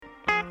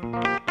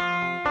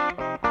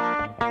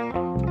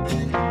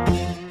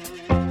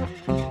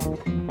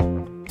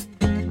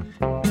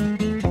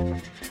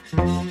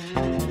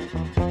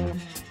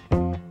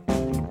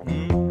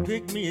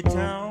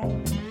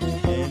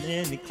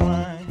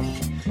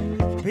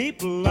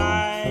People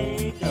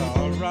like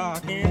a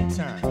rockin'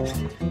 time.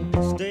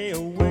 Stay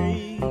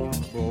awake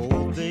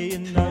both day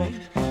and night.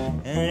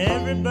 And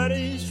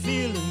everybody's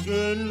feeling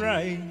good and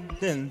right.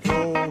 Then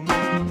throw me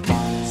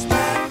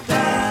smack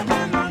dab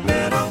in the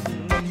middle.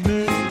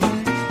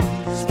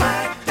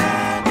 Smack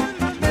dab in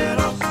the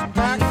middle.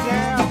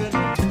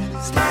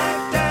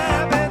 Smack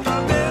dab in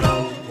the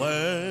middle.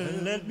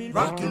 Well, let me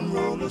rock and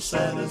roll to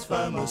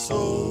satisfy my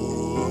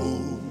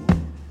soul.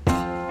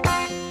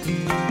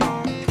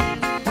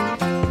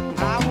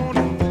 I want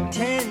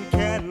 10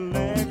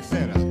 Cadillacs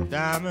and a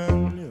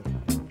diamond nip,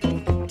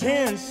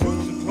 10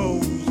 suits of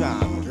clothes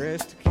I'm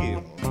dressed to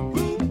kill,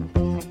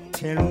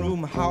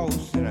 10-room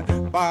house and a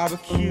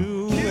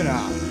barbecue, and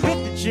I'll hit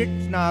the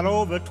chicks not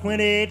over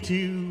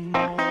 22.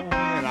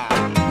 And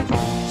I'll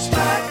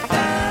smack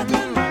dab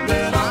in the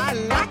middle. I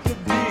like to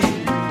be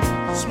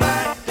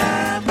smack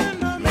dab in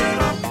the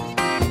middle.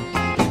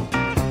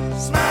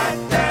 Smack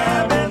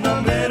dab in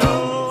the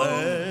middle.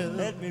 Well,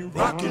 let me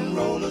rock and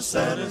roll to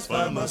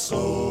satisfy my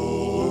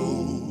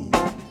soul.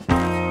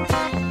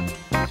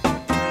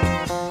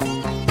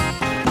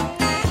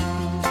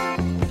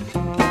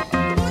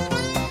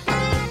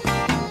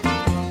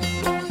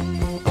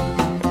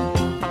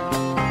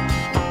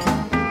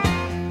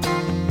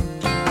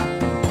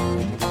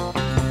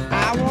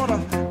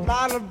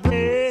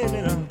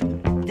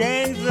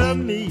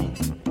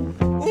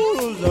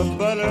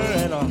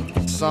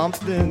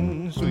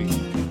 Something sweet,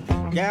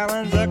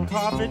 gallons of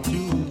coffee to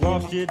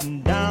wash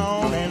it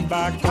down, and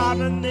buy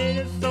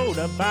carbonated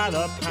soda by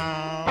the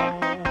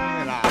pound.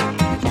 And I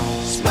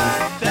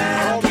smack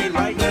dab in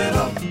the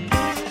middle,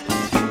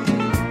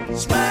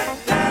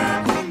 smack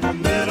dab in the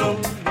middle,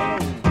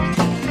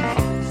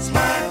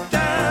 smack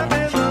dab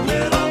in the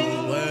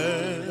middle.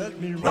 Well, let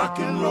me rock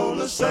and roll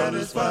to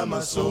satisfy my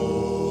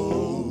soul.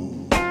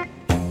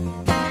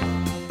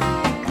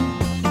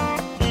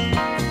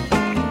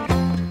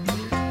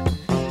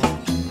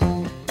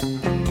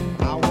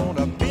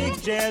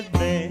 Jazz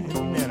band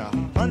and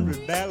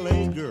 100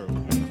 ballet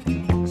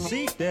girls,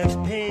 seat that's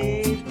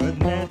paved with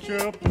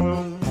natural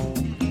pearls.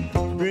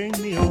 Bring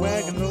me a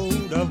wagon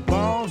load of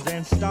bonds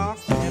and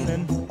stocks, and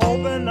then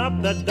open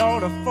up the door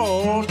to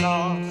 4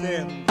 knocks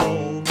and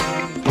go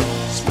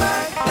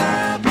smack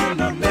dab in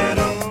the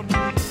middle,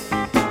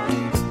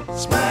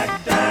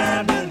 smack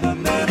dab in the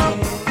middle,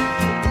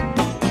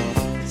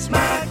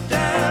 smack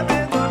dab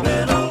in the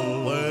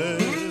middle. Well,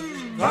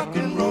 rock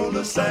and roll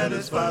to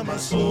satisfy my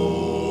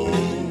soul.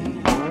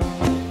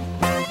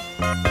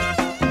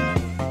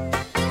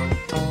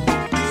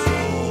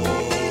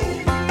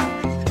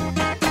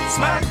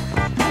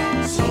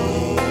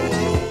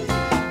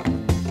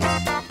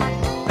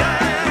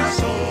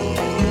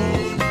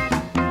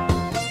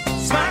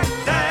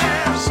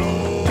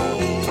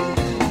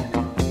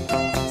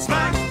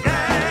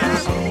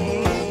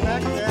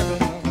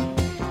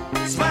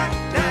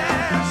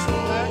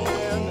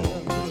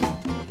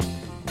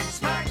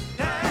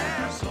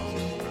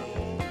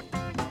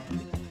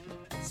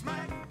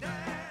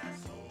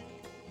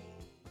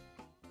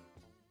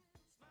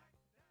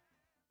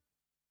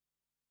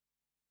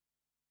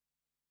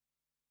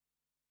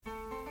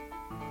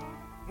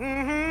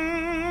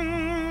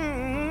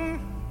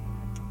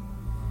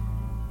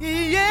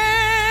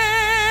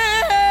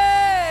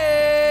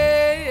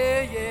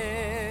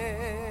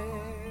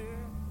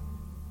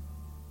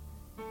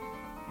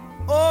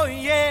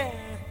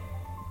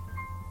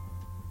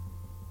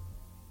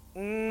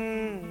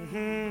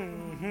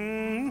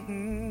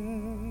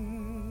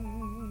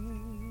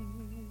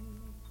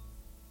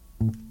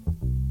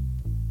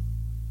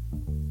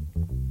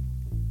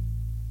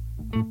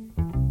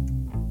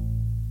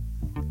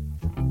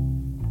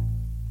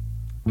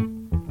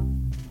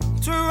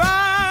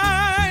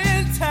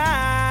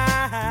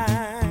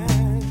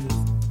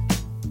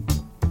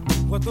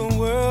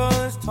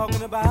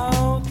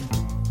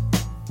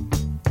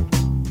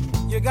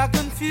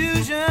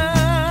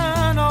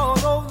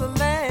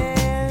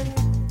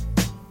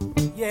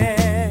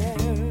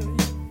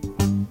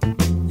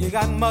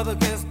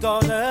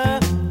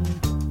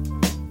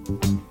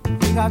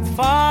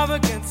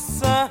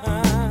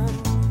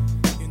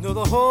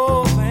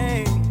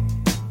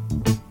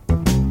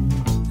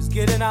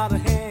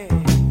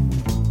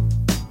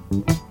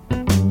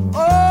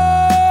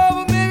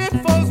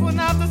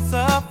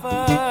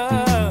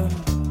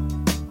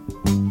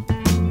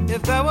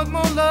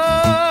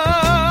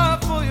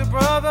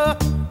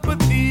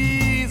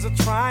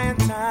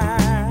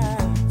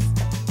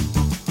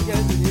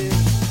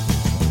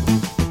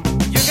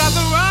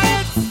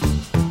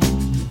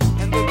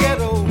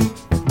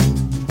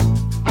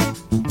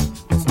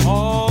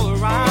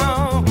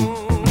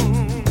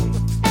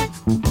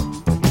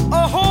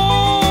 A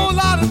whole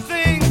lot of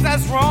things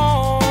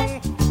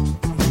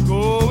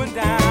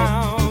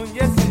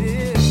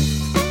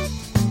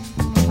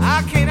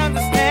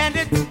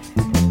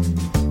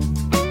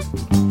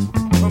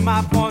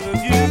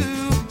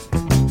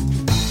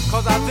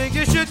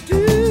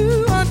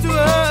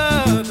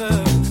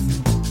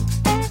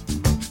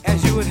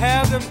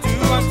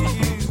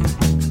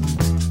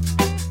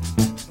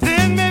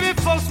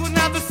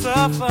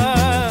suffer.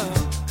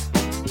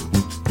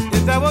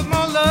 If there was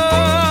more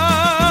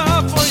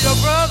love for your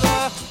brother,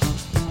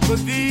 but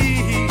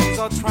these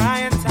are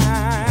trying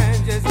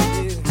times, yes it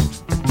is.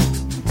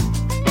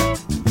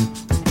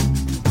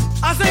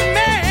 I say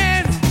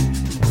man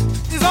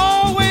is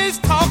always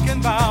talking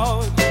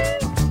about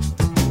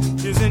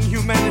his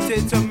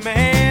inhumanity to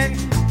man,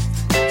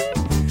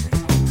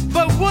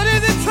 but what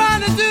is he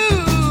trying to do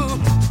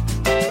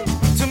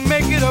to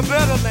make it a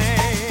better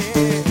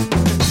land?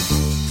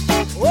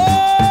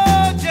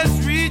 Oh,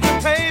 just read your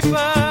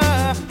paper,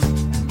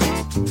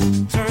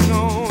 turn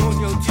on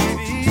your TV.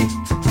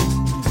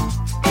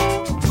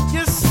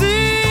 You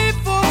see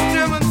folks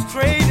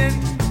demonstrating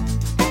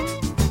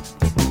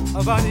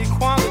about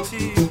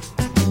equality,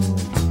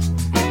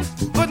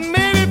 but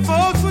maybe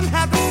folks wouldn't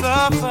have to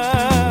suffer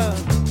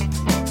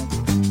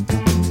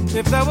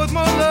if there was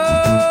more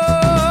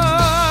love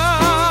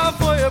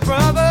for your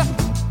brother.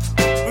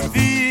 But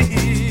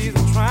these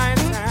are trying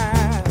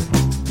times.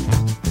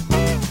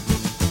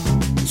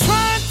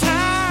 Trying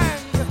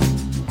times.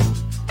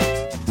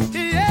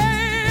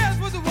 Yes,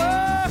 what the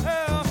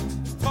world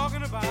is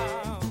talking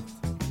about.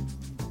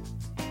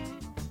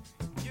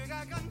 You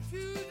got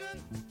confusion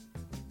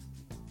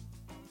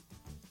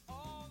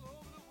all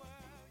over the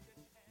world.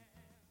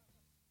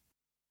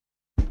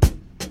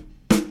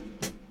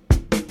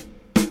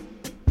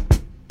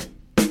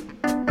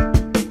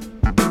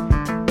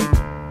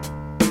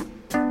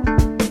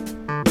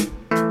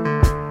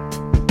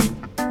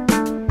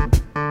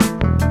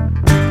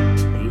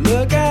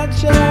 Look out,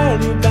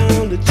 child, you're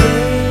bound to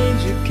change.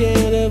 You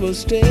can't ever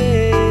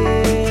stay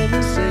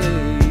the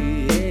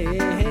same.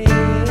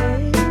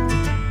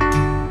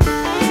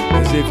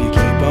 'Cause if you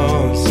keep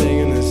on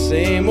singing the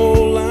same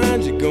old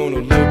lines, you're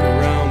gonna look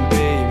around,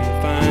 baby, and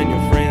find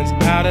your friends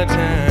out of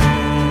time.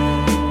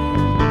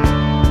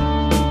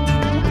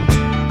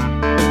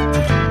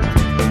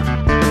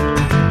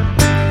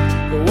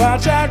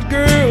 Watch out,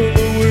 girl,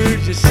 the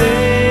words you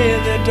say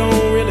that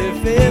don't really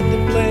fit the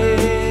play.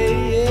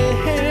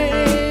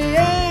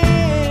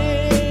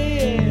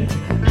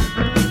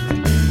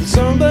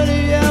 Somebody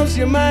else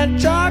you might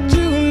talk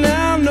to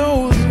now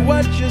knows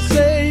what you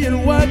say and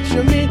what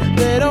you mean.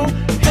 They don't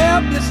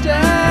help you stay.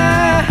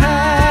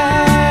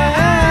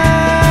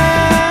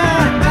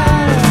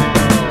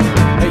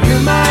 You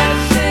might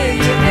say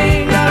you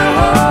ain't got a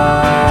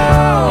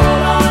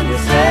hold on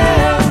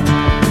yourself.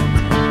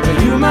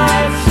 You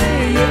might say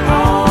you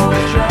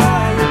always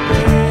try your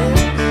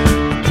best.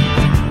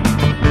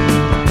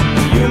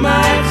 You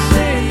might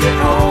say you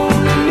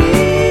only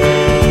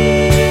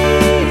need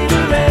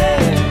a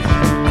rest.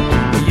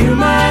 You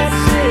might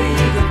say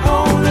you can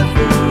only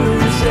fool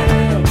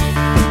yourself.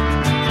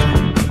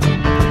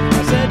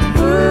 I said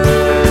fool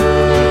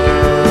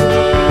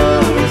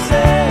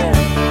yourself.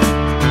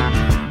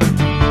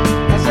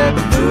 I said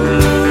fool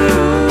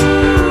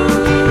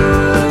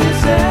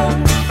yourself.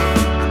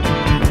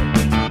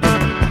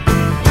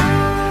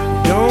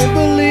 Don't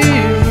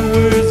believe the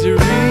words you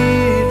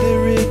read,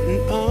 they're written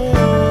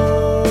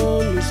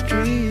on the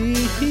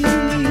street.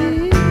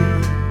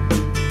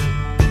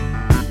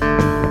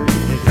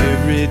 And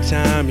every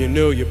time you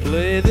know you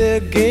play their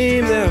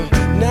game, they'll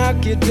knock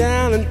you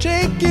down and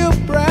take your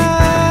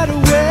pride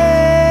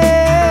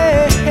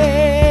away.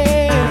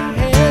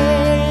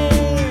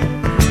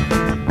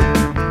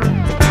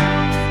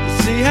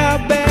 See how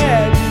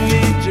bad you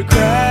need to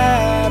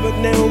cry, but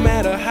no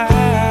matter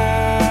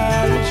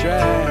how you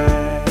try,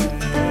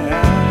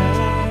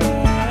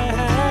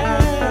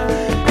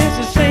 it's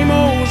the same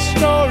old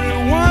story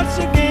once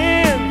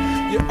again.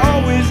 You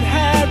always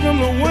hide from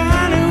the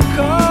one who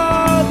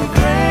called you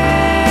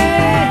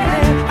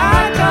friend.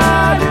 I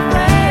called you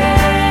friend.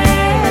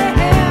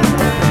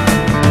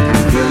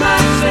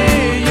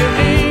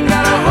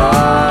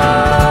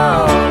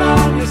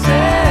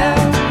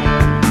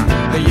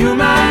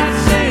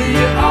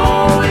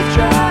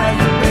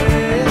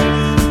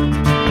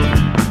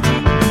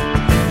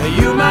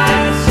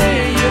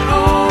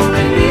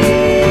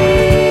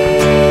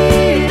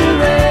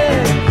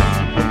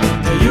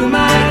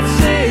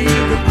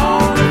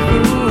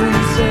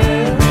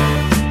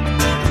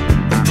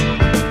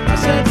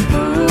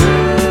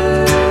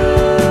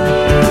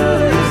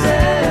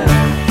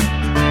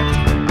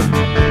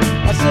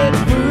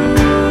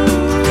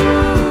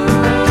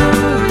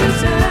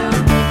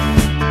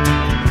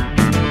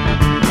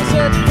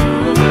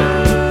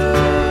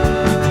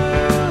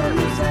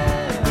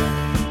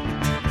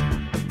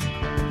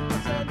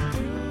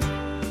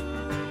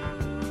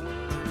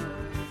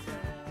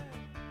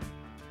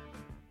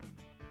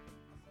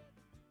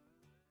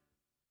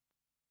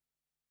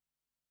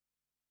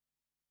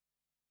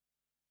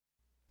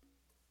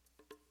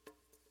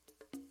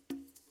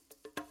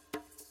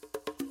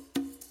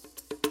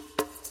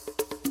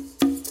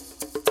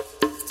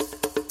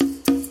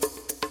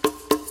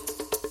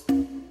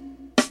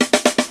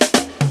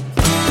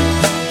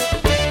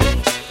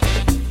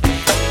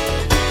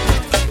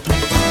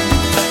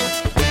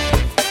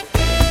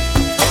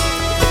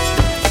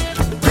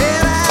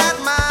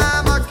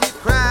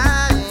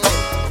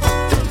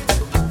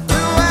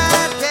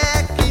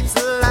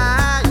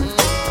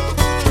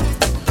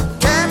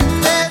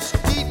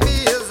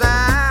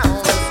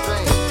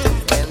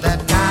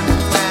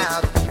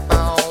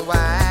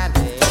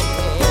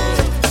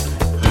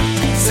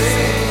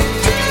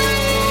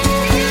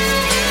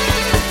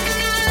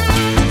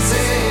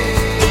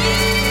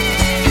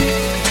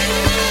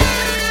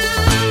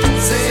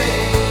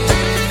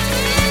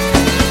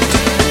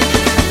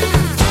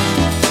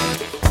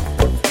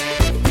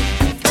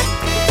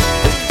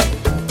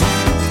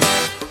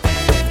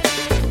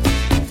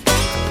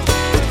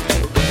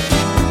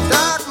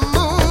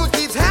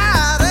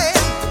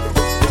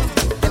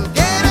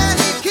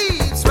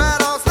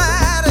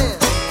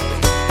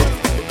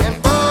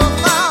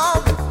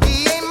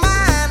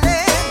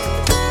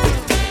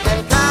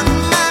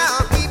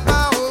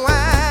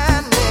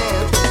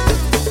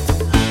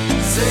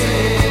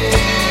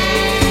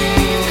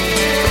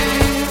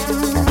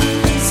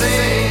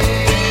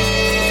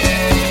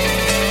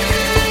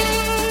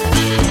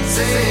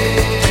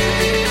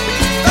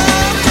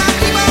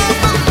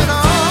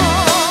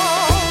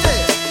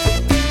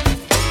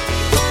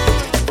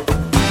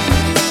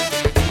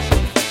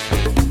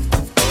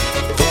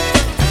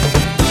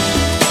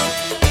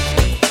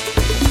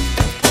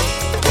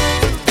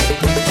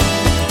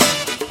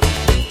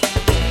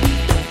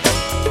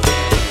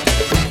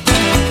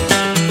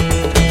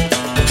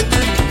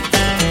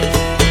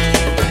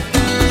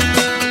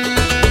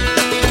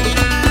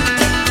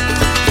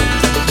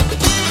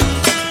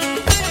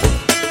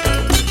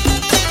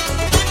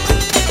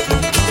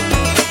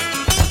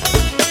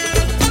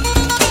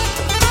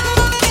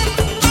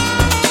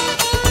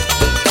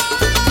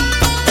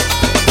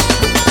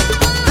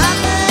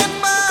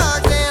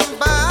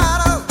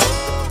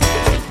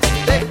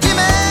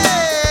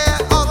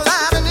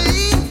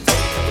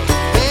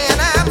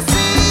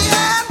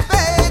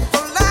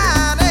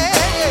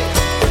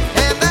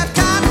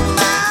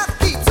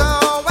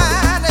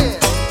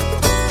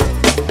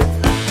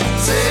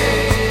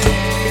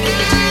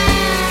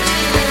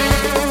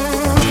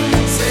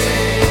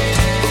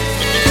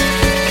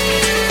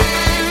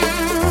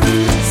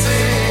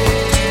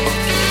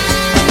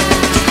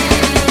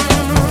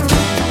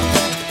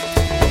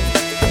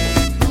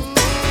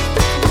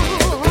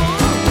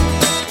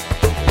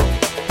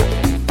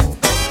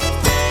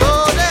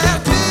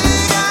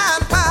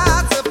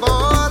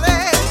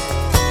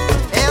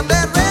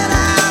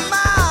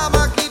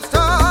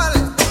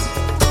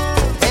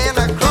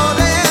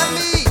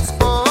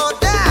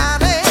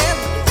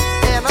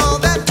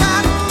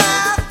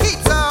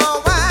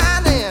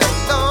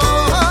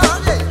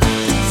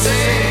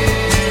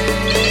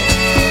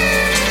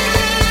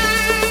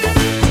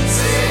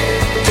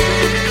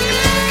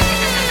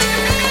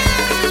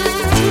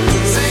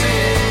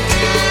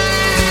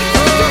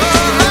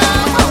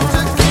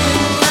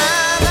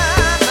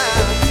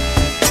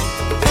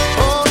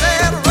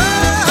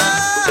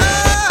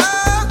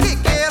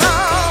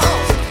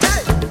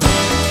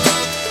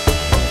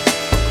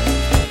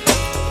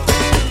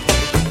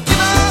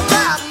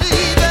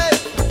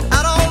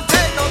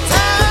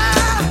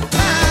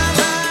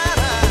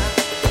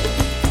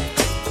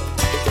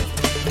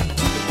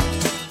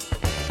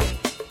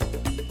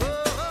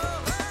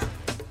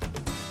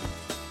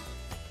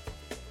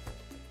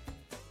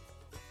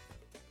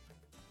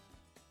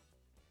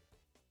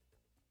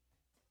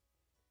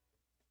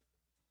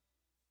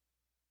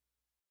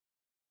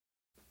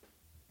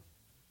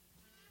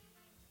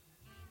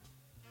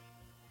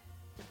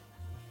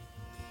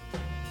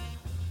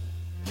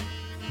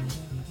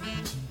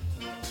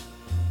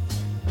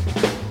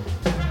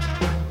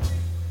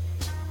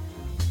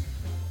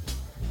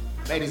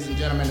 Ladies and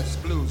gentlemen, it's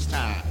blues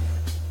time.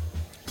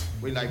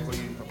 We'd like for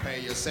you to prepare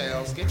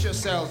yourselves, get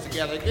yourselves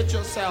together, get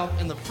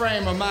yourself in the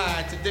frame of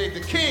mind to dig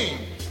the king.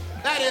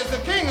 That is the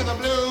king of the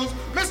blues,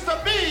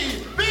 Mr.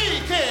 B.B.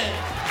 King.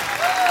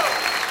 Woo!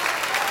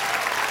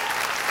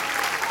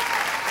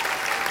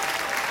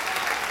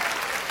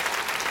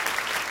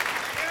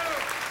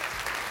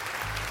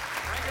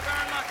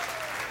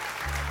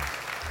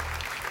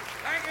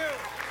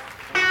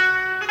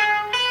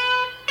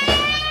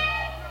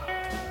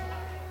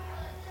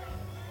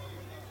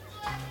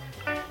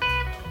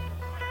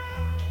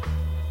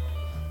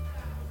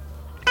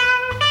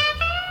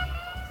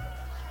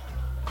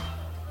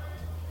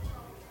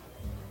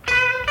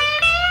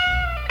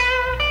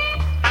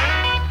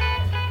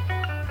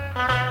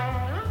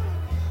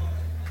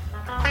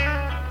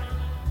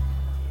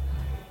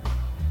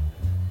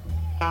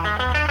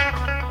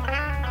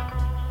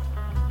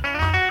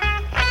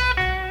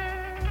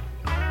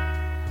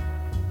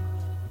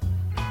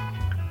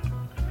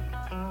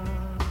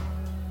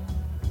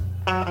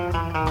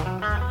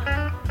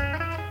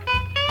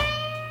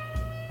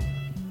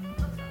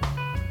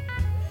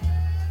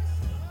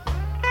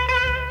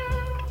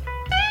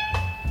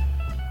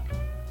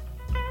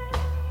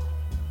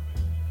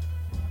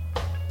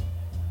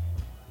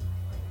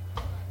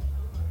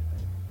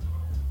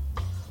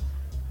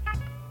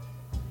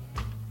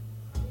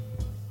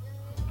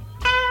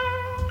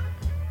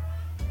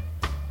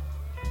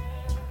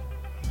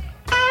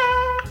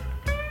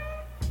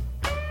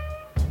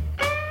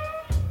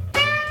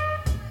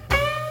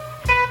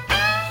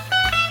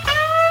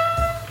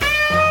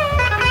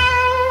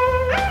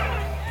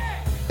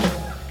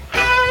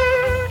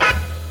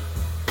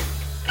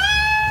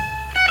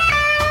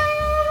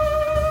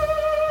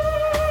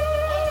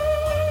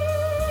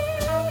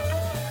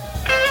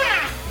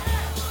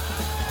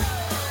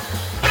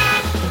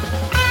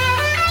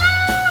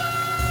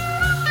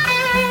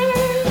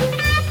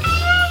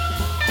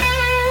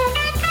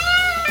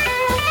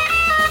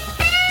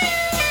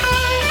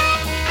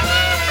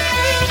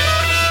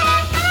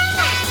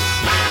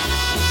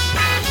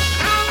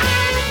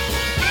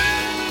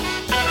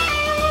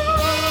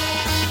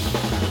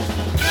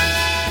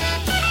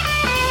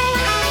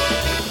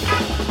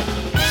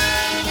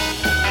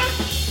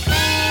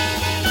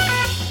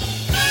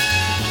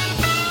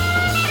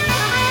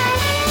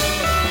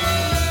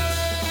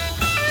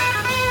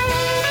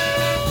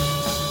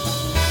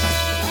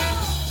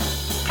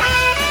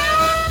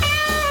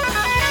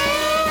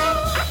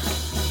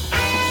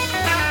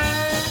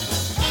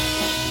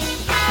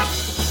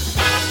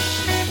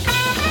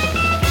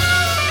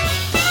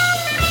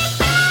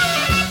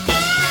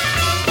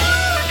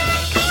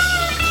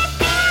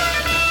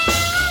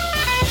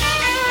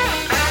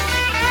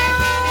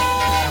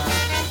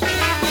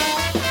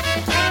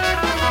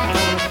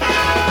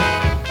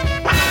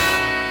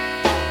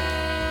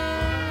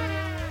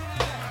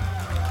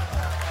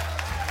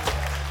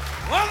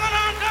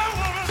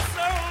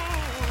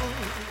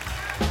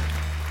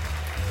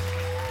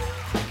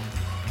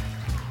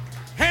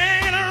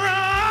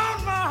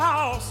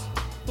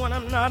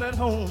 Not at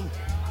home.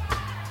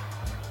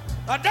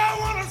 I don't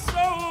want a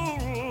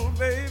soul,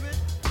 baby,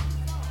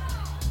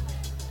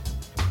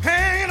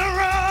 hanging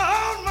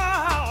around my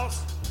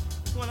house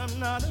when I'm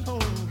not at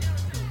home.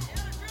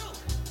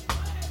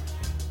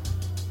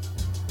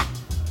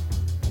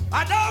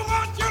 I don't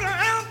want you to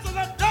answer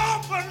the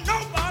door for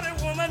nobody,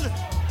 woman.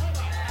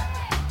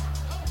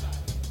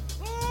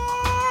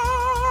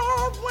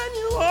 Oh, when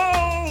you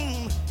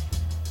home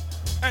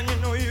and you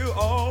know you're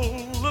all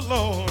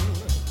alone.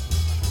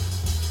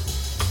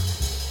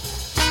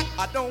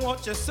 I don't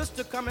want your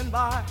sister coming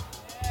by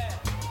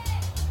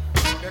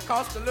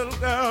because the little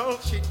girl,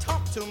 she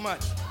talk too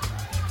much.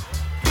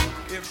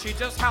 If she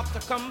just have to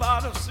come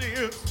by to see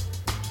us,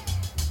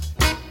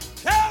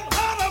 tell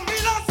her to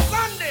meet us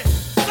Sunday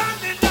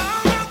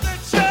down at the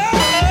church.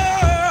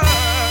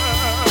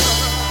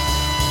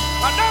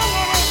 I don't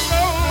want a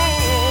soul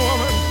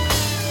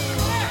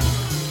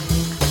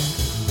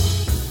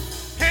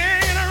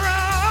hanging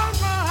around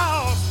my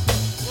house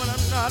when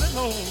I'm not at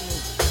home.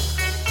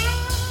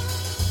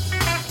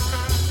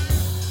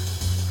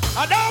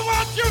 I don't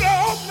want you to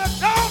open the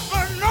door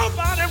for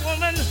nobody,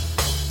 woman.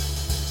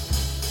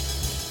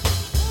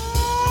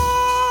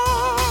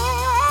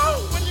 Oh,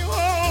 when you're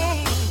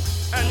home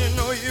and you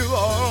know you're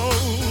all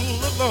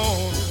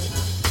alone.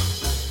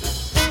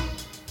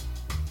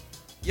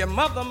 Your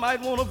mother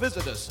might want to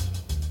visit us,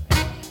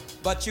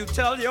 but you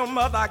tell your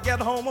mother I get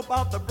home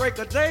about the break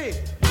of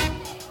day,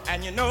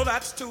 and you know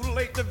that's too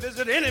late to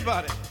visit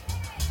anybody.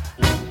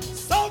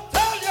 So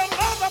tell your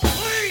mother,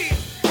 please,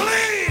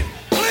 please,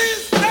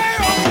 please stay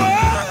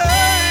away.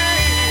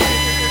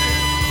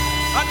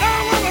 I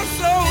don't want a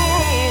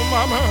soul,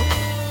 mama,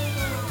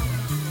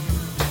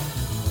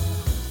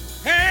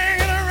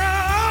 hanging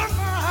around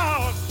my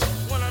house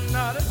when I'm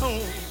not at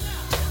home.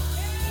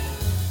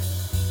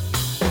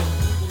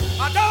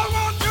 I don't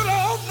want you to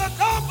open the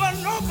door for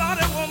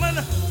nobody, woman.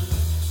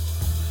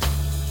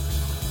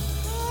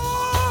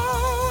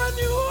 Oh, when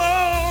you're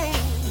home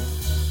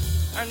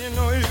and you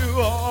know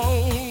you're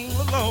all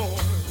alone.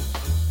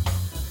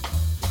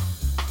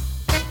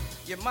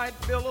 might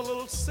feel a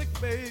little sick,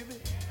 baby,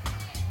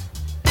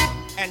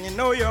 and you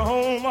know you're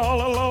home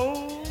all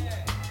alone.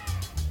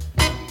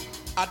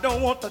 I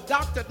don't want the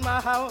doctor at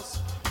my house,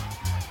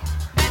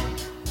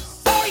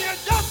 so you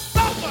just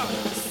suffer,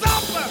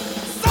 suffer,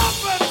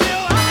 suffer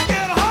till I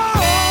get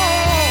home.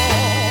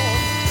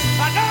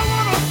 I don't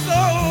want a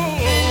soul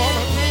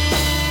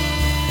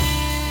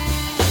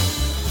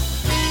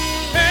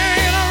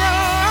hanging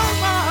around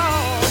my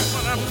house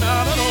when I'm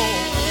not alone.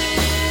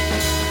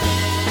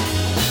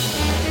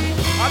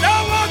 I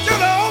don't want you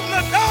to open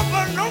the door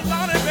for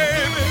nobody,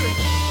 baby.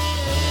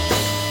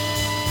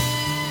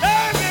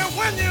 Baby,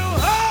 when you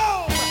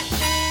home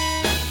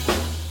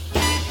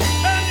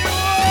and you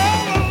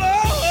all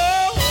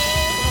alone,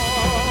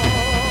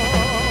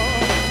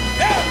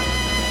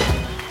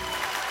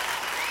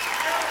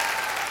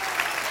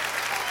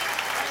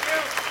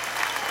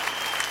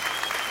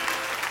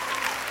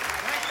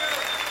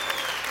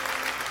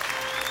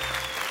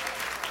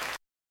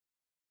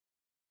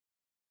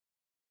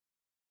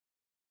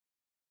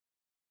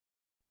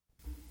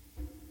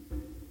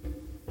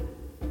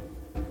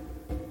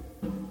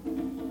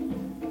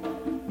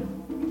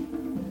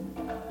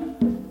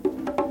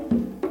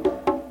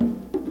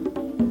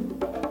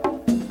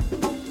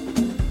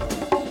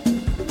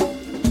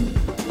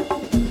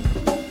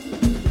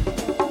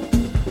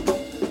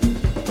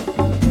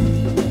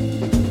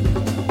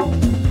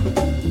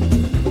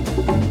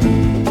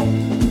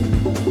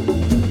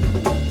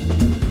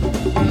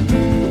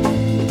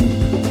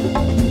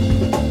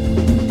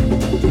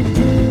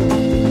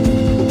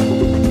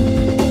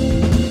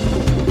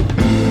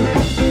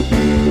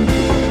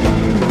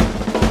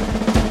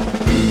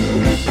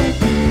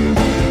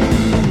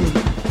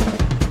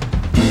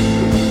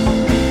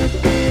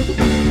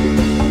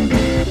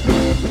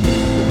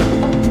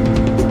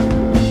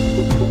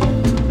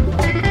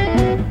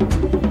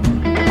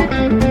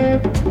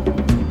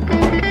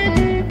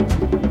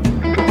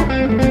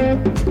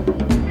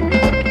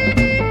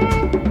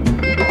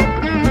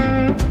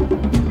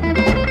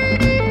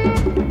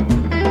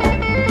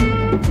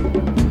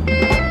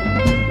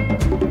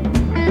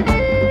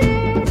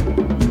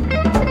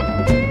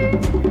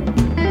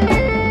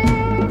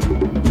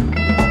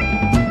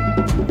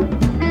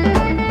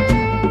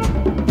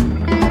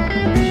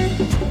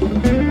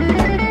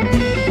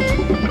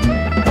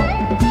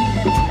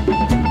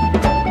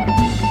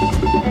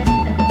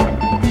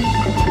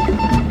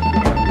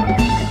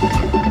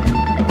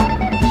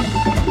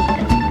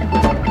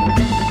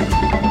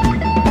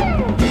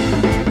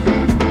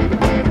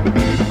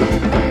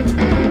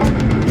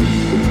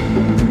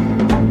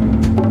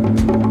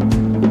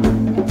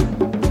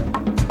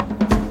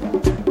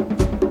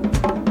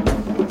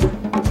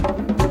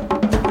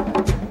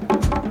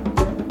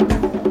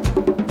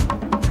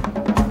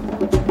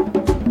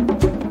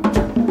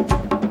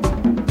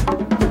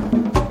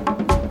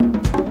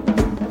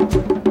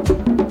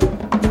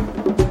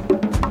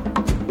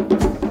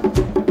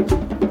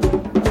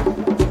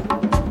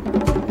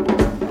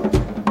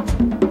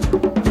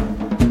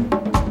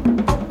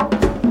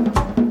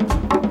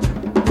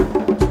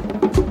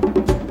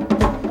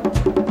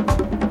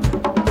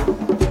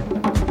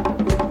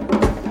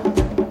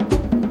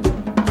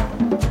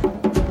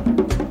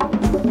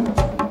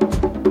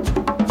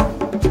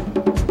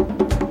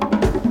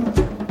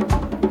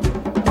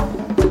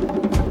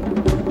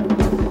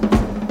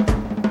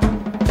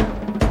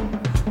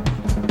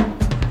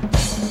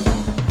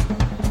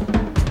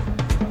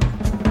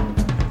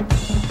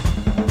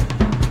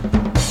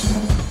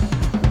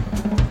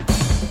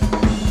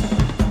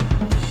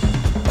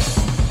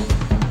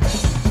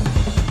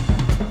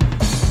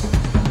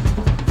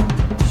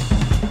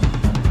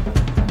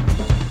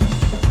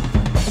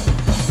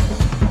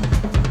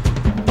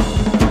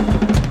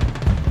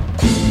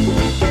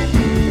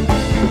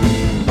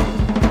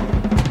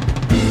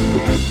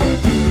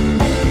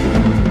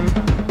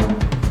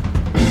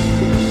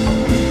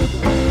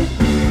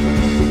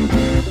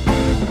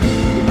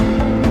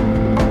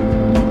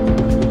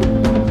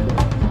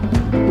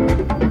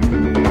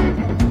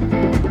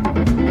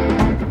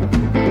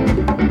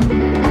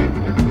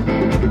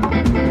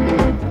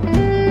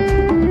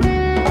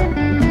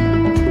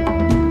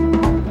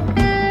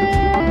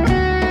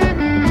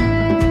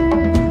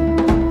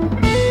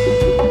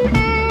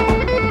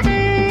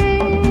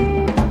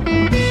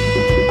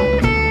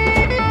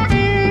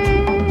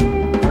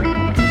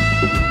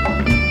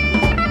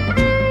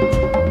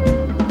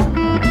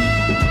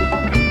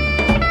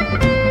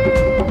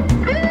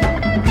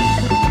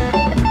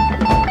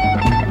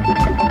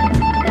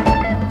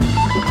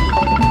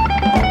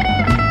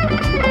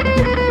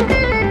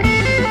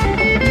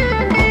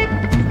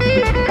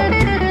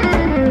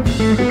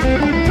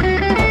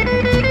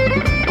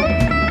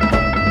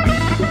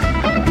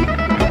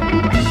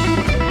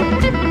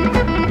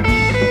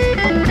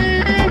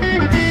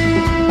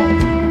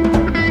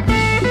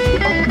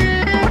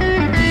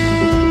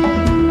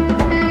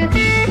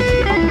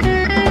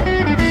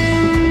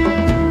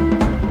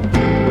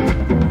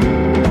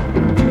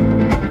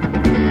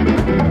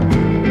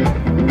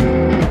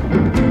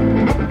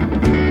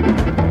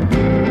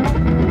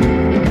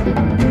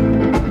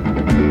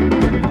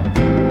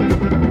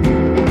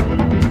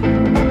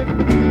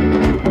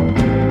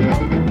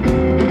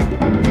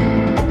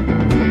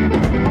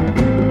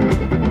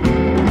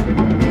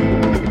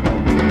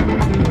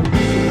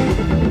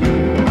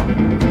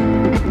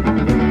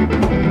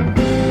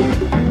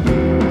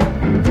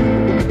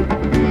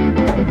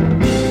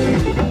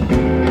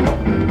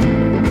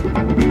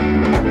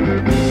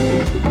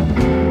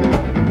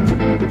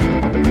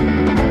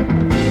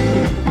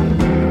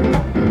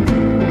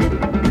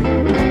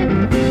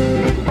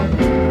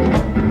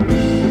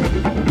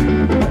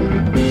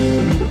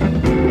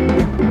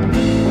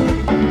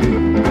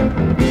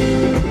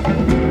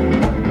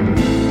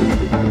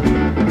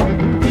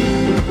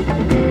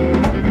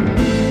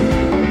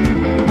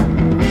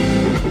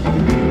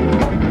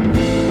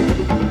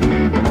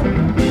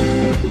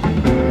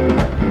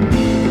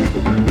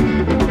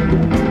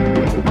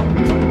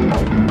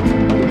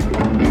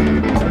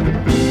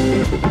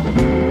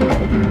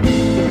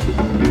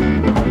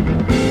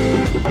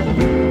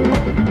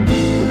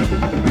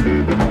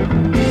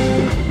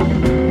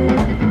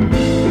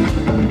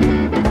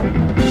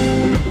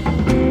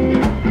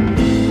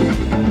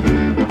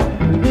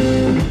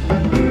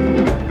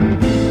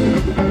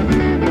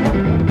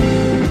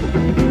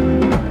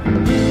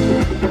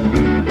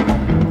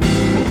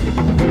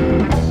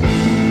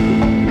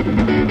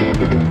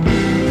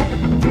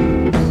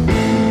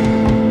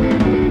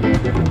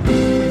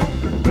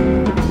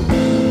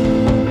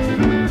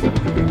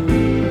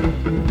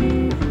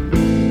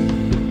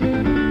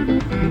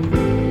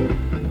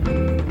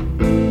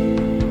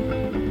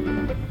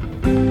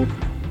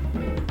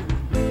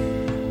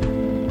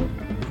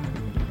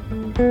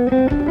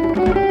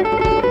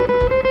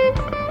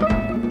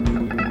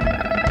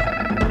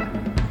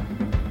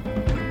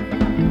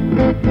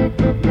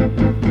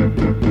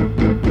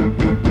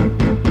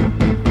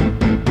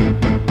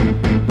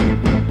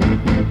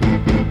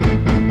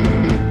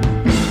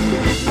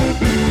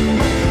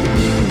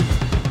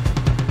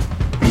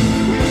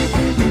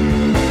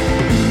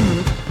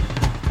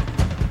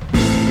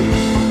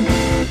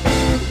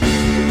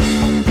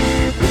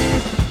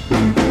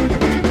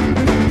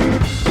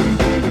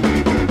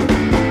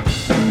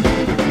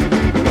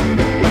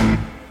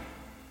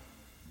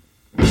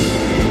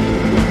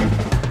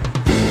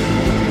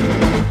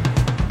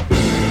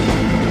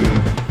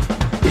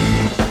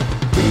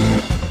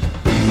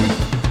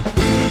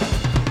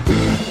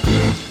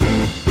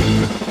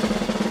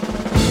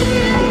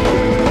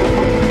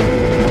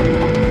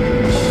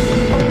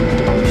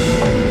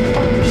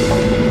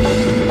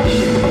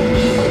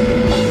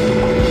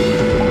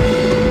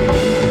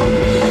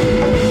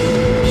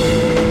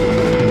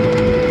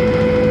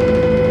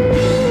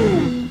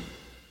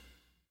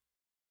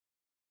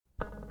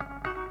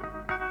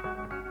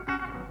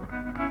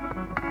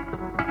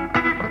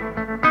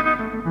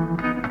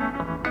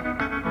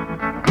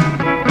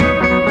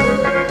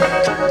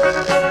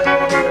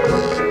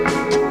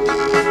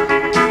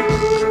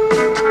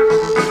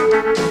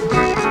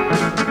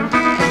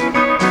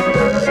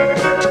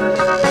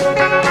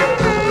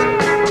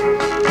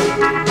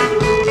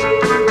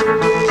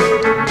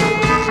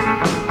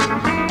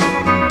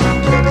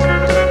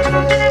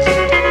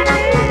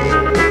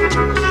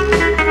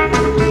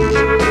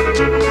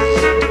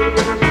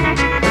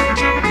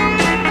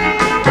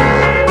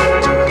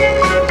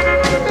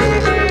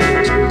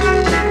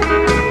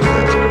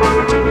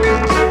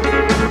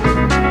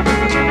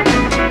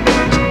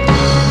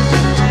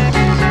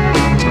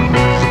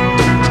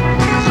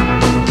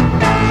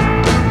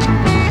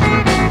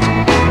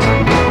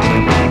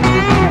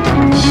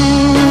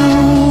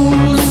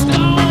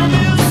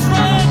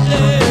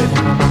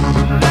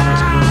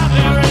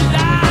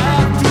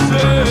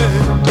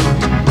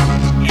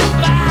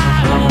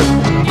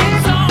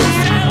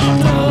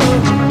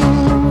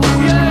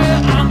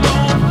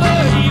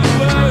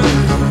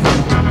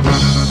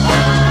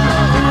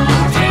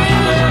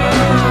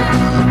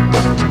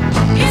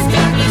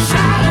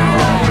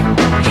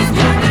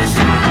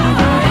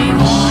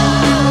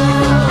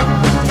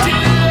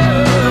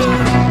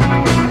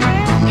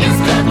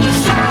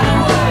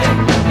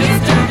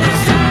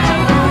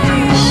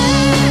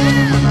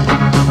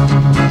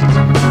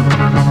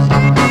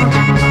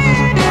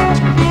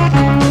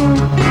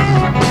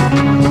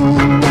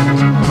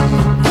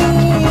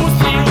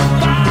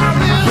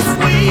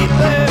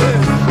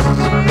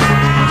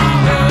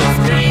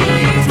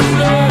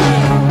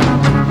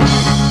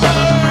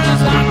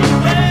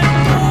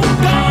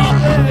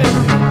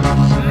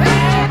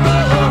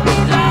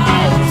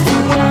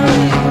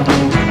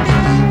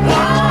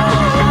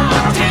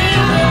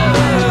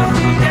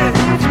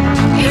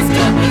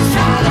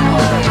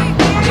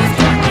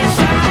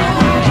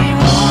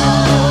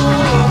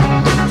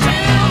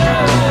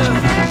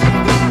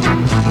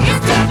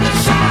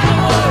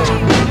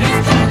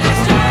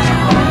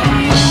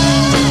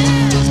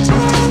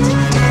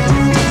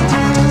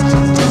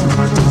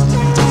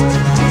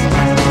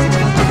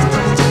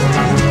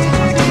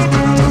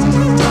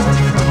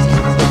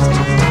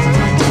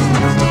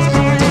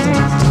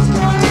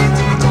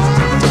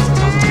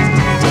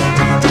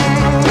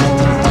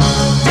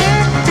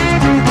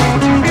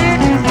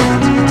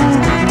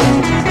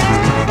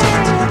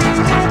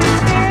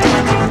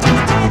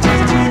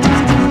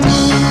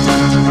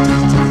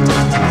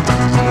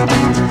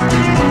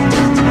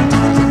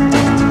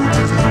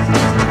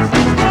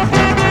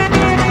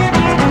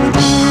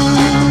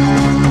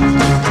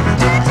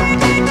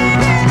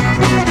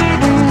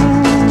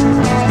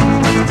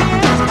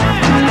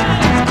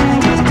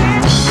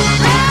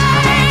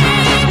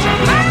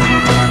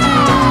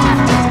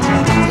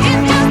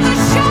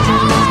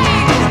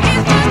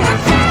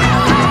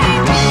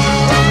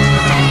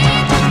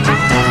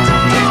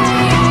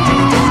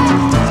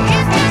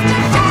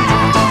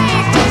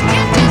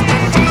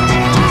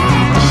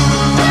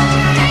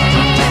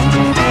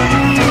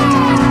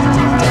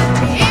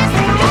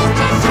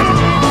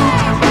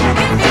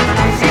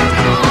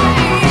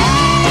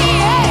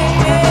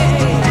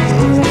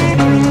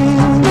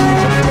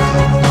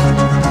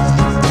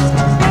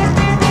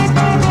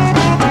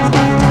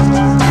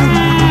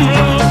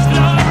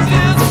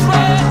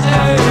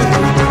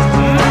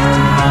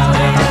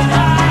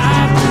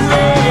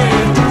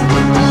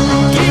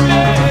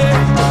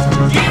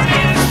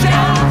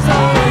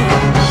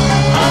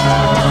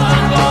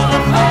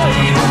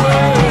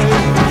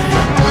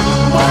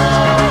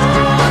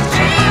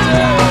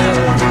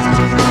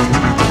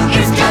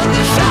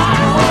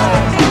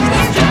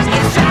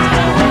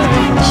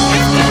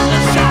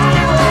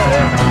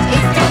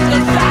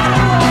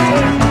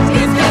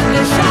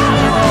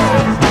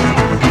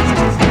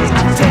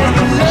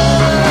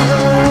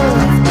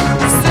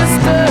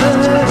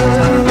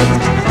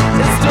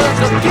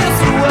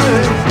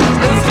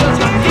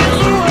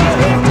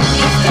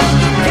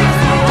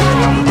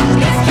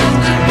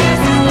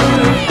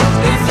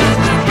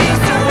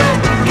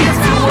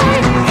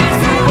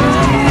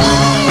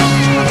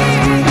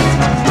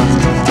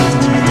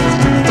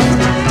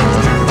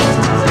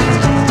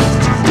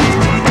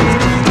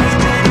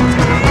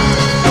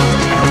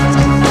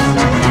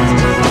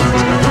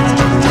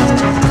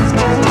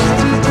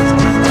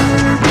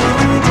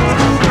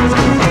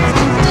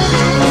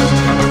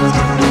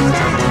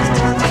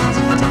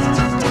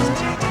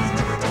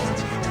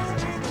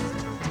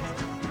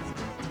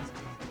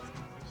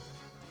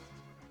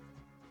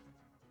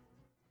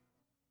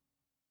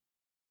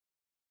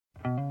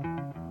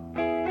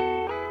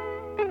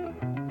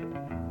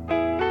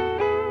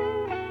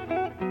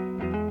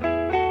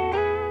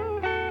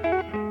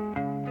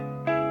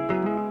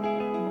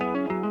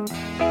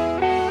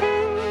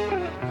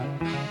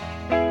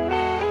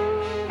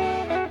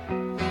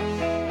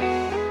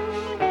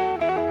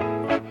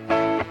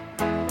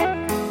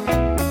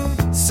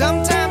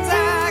 Sometimes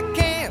I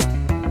can't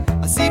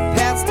see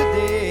past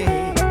today.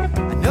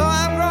 I know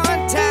I'm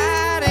growing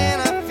tired and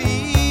I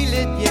feel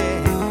it,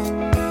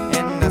 yeah.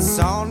 And the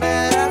song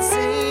that I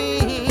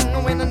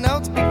sing when the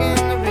notes begin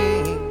to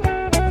ring,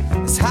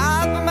 it's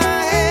hard for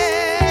my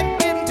head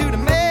getting to the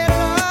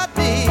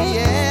melody,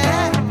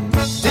 yeah.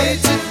 Day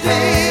to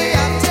day,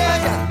 I tell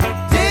you,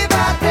 day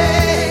by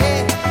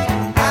day,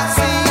 I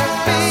see your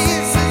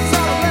faces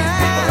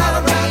all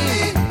around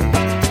me.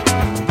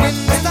 When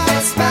they start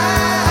to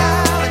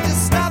smile, I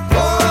just stop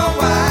for a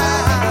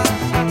while,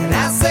 and I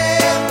say,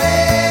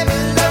 baby,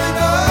 let me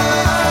know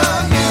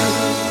you.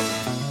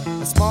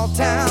 A small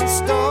town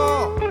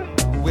store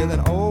with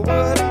an old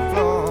wooden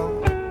floor.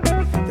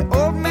 The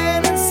old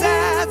man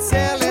inside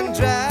selling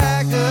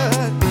dry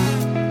goods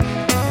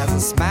has a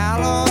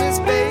smile on his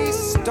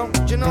face.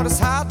 Don't you notice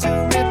how to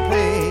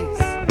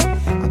replace?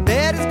 I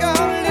bet he's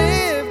gonna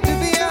live to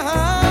be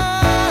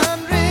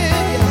 100,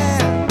 yeah.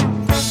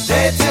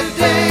 Day to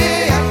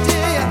day, I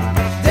tell ya,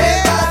 day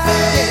by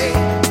day,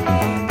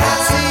 I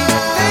see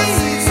your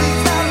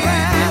faces all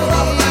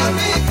around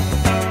me.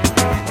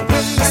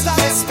 When they start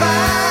to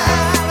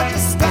smile, I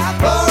just stop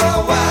for a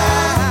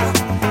while,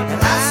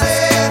 and I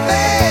say,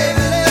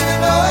 baby, let me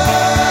know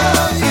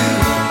you.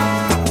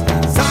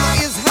 Summer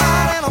is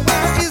hot and the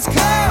weather is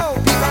cold.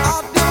 People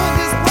are doing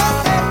just what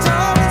they're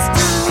told. It's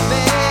too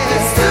bad.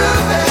 It's too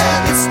bad.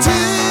 It's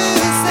too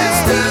sad.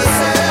 It's too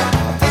sad.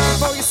 Thinking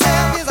for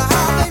yourself is a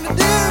hard thing to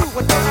do.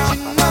 Well, don't you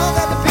know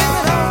that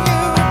depending on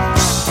you,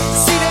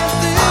 see them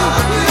through.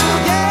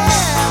 Yeah,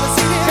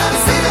 see them gotta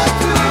see that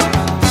through.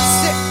 It's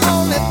the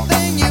only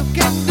thing you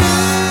can do.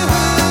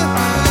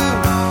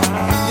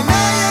 You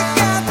know you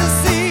got to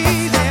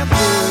see them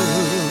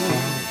through.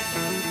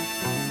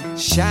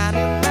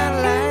 Shining that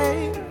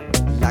light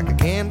like a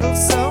candle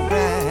so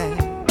bright.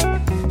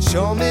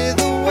 Show me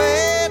the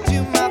way to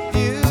my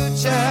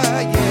future,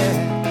 yeah.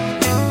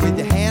 With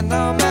your hand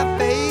on my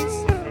face,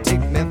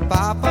 take me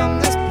far from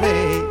this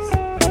place.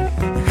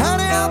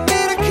 Honey, I'll be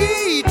the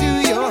key to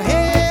your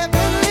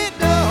heavenly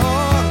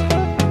door.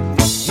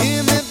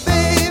 Hear me,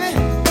 baby,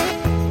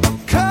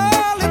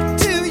 call it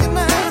to you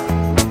now.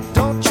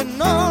 Don't you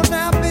know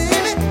now,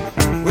 baby,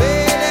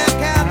 way they're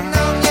counting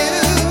on you.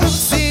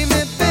 See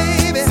me,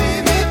 baby,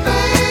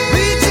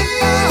 reaching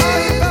for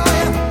you,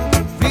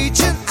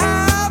 reaching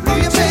out for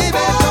you, baby.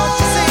 Don't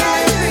you see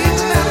me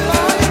reaching out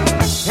for you?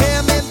 Hear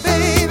me,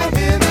 baby,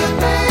 hear me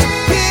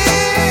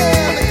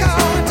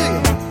calling to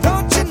you.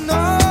 Don't you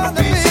know that,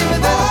 baby,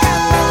 that I'm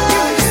counting on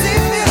you to see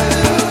me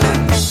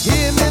through?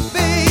 Hear me,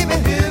 baby,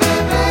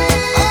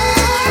 oh,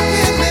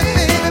 hear me,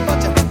 baby, but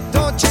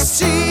don't you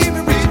see me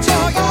reaching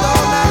for you?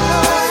 Don't I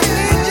know you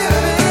need you,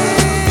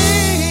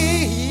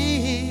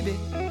 baby?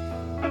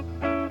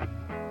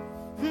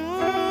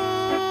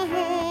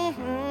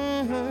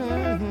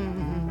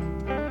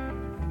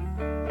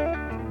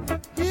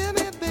 Hear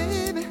me,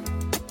 baby.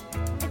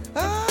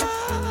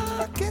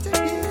 Oh, can't you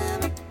hear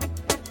me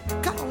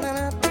calling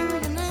out to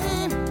your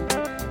name?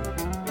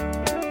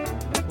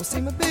 Well,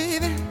 see me,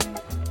 baby,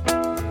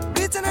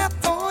 reaching out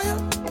for you,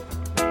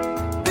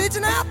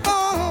 reaching out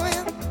for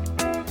you.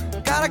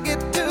 Gotta get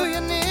to you,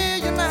 near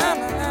you now,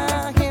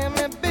 now. Hear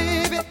me,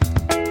 baby,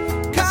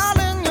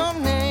 calling your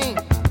name.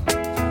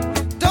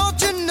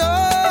 Don't you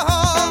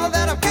know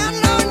that I'm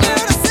counting on you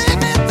to see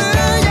me through?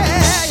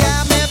 Yeah,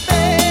 yeah, me,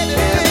 baby,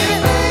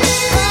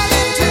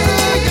 calling to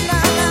you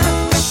now, now.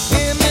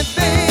 Hear me,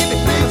 baby,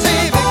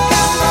 baby,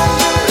 calling on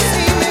you to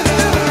see me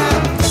through now.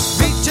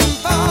 Reaching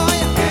for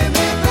you,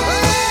 baby, oh,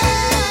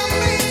 I'm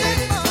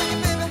reaching for you,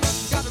 baby.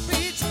 Gotta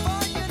reach for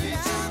you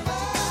now,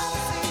 but you gotta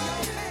see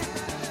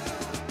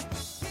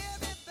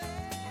your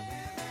baby.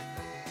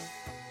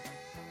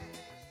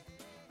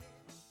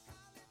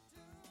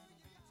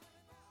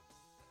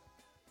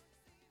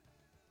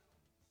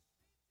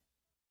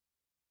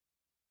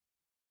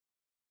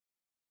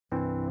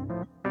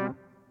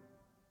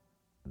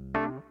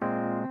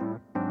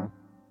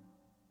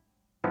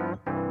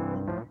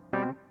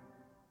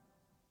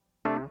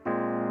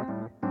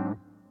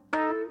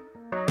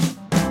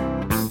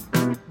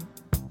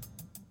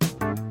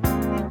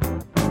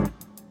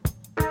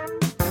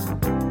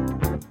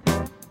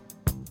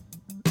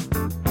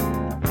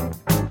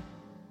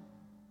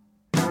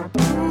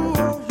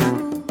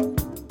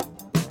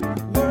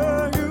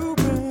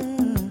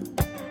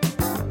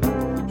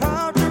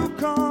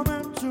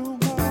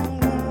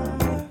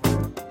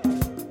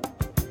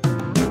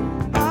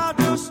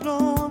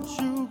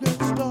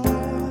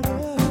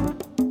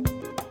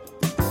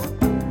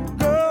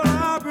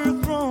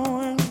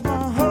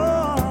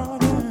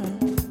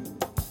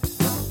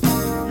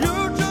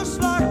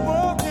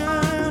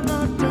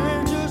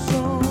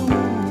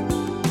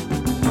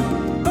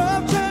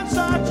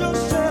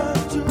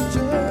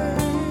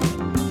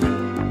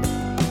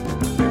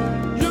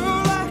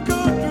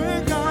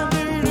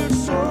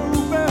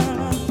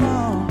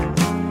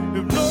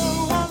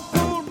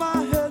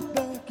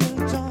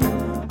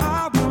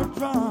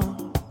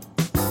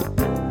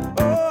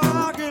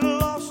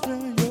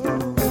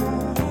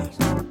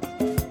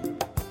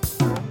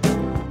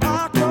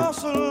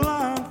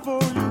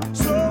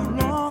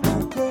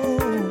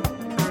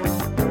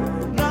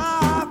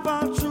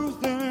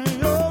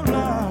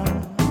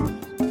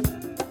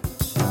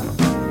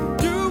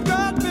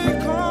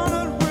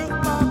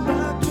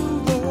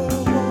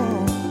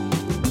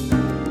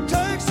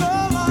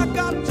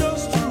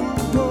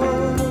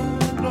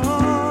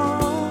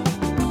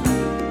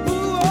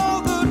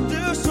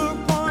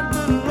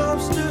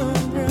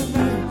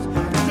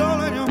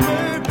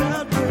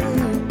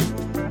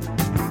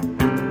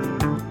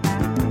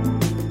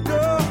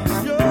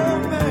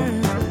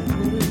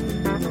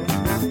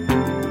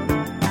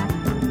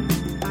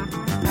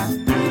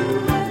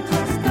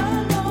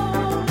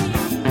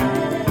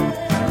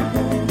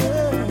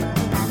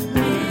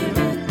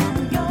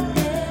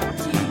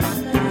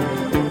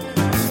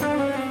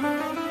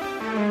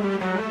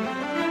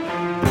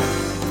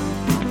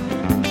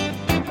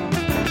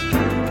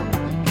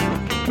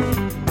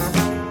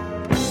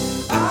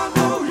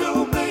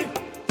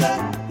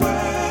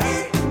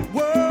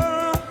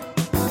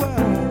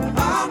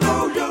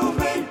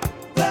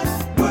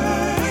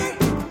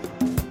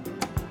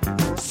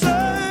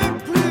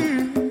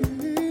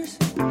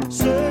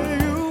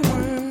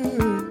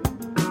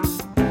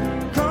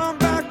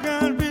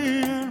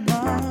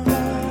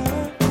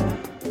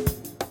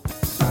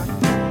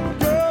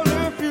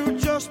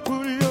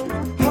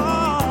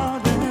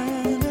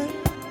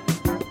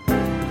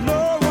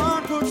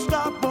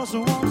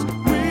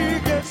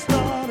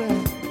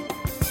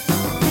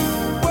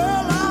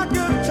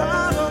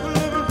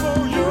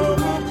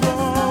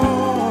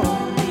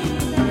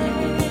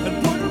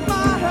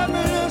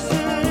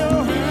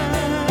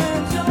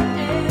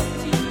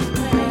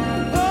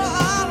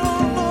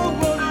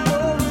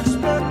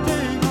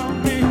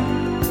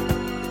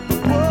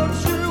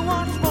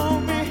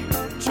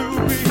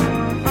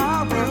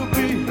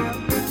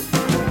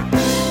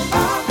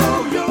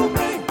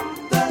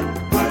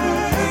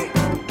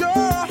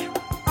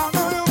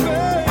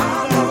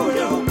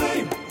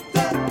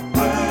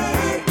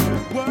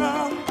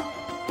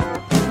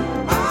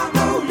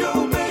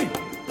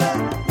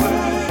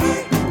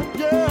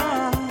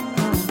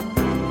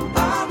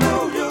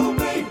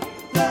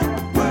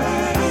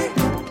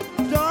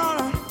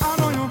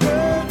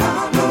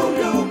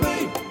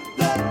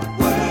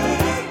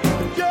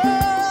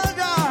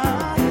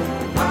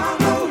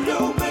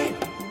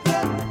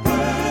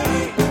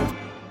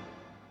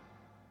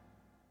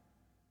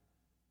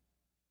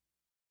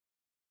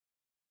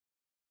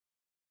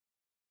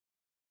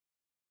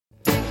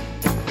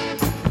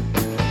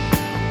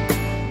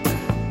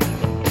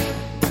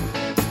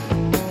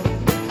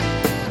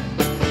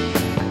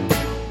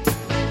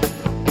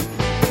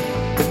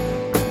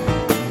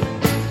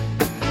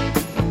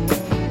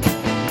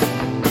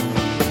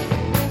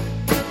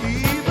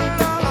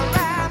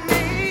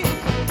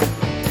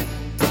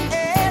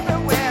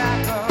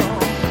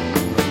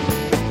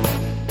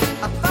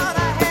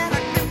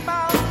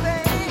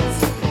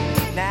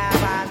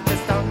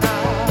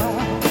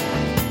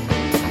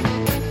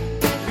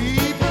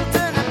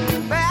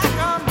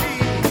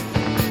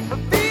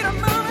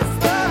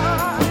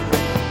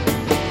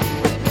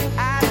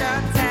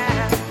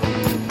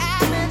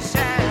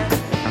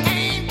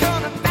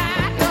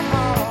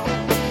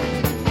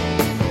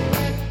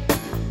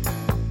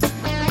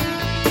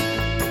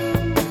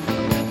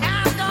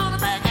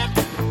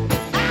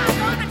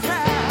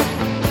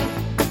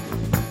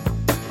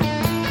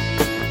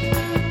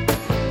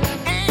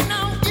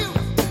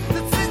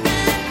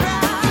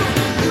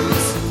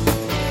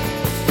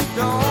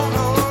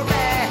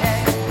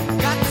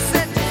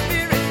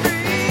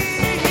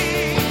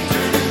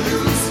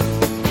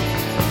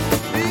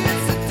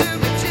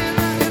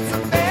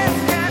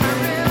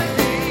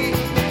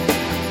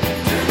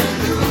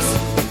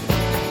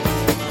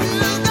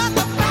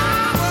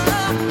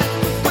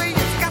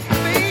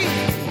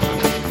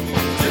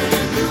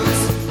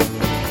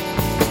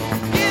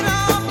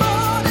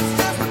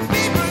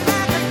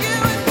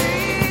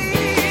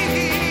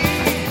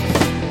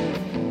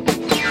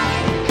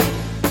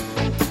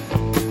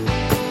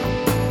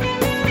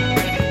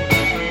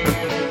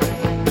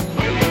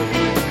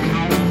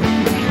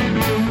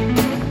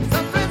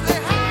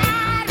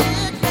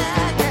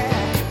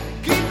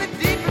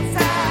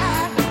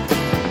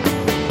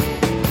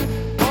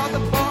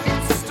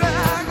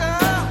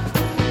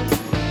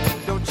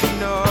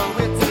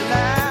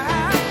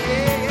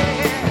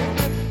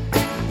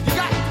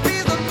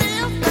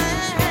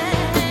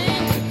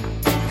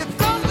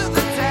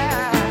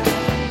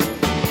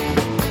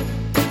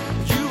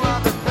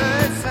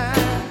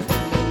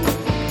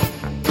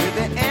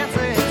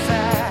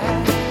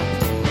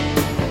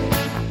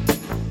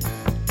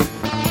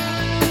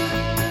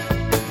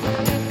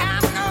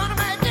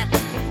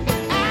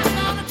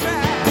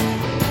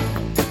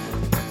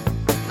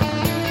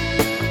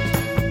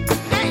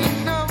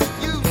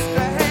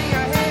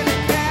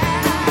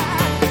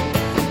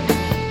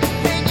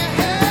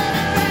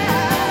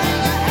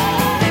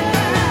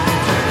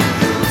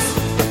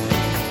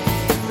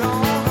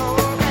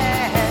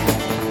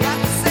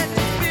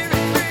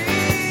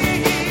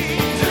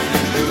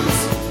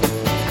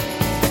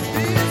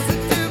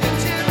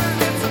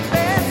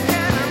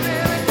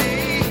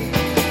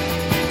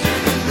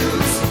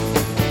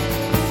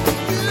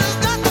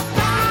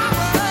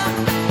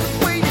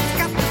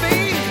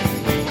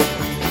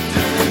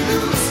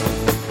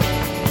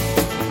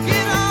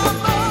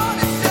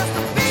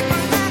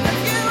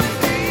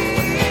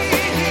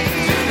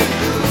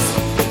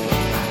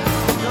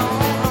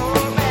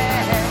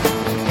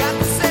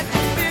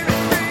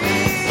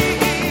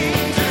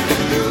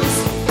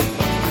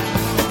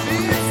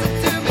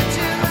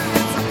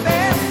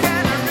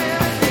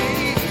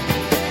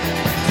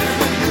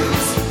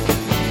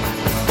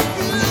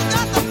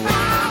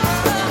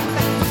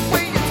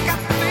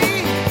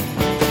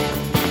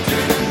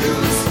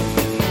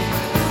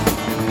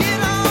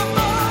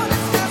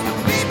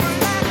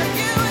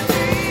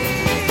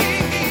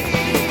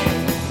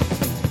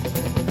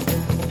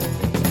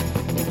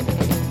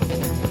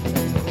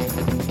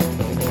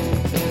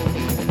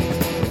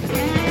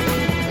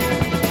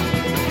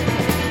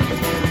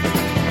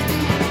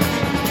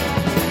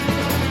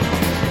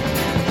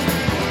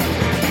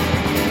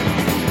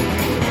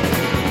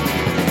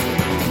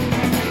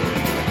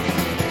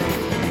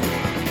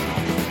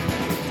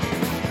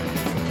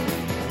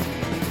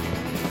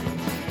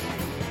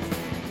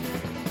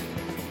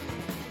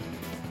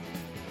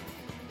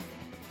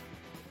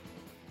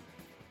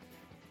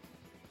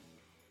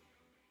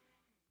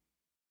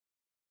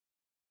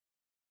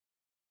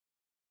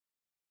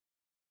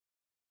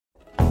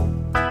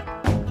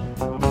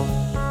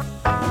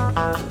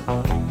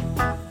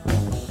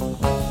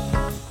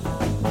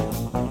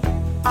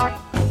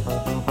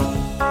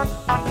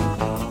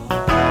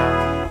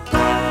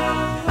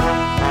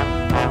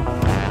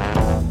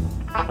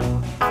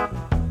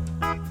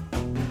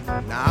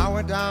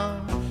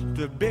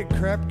 the big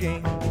crap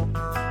game.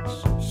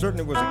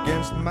 Certainly was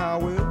against my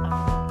will.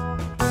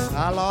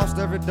 I lost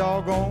every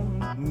doggone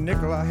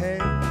nickel I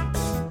had,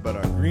 but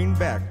a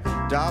greenback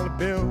dollar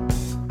bill.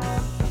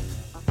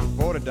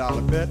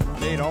 $40 bet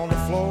laid on the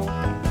floor.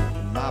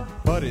 My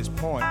buddy's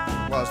point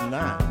was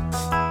 9.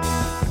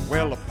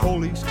 Well, the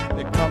police,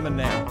 they come and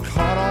now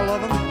caught all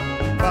of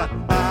them, but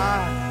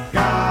I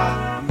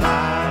got mine.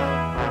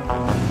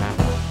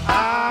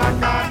 I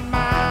got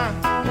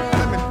mine.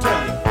 Let me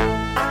tell you,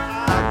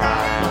 I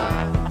got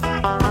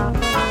mine.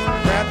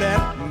 Grab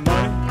that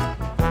money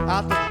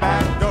out the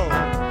back door.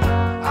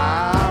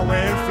 I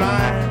went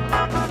flying.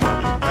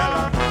 Well,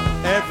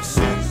 ever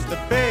since the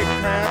big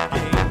crap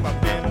game,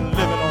 I've been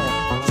living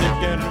on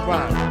chicken and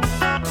wine.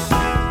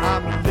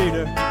 I'm the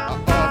leader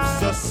of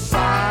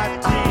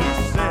society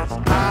since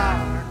I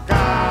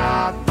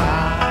got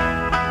mine.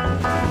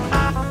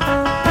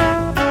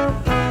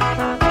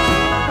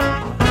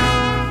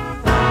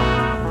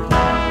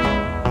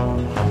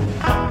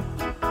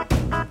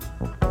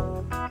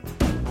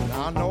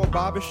 Now I know a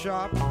barber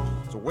shop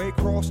is way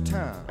across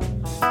town,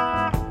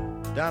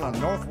 down on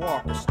North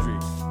Walker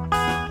Street.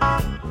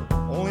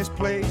 Only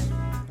place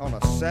on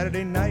a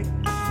Saturday night,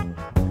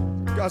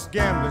 us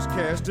gamblers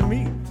cares to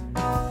meet.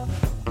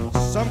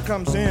 Some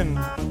comes in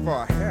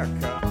for a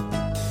haircut,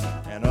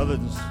 and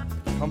others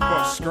come for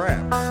a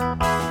scrap.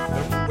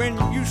 But when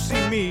you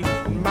see me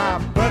and my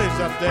buddies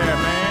up there,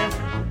 man,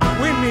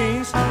 we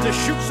means to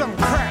shoot some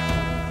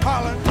crap.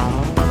 Hollin'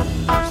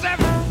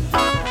 7,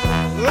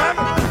 11,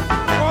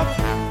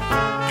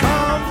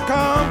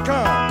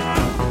 come.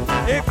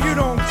 If you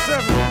don't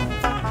 7,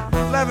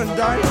 11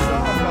 dice,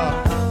 I'm done.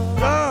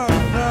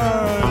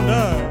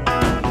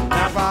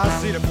 Now if I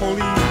see the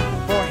police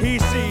before he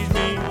sees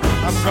me,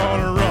 I'm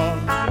gonna run.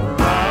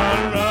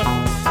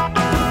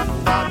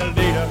 I'm the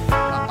leader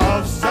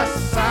of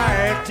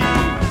society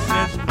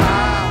since I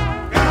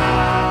got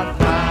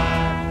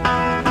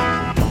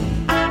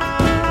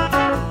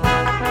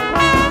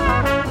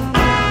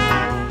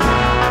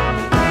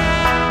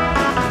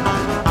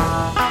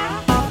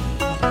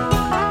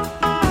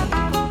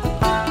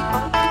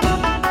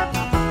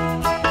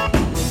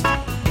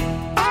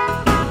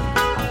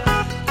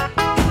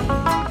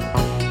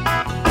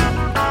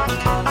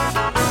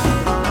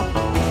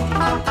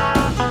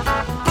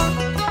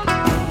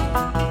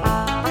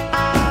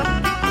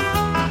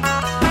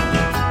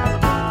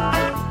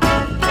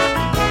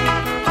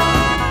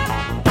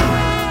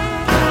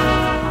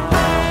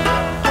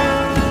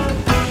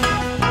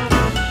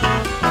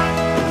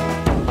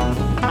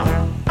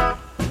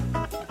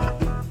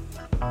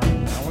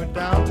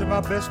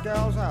best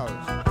gal's house,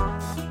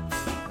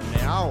 and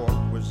the hour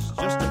was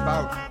just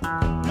about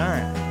 9.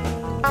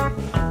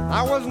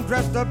 I wasn't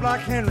dressed up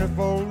like Henry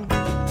Ford,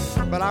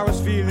 but I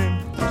was feeling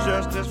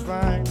just as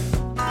fine.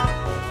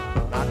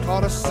 I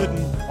caught her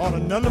sitting on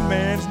another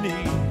man's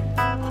knee,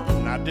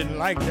 and I didn't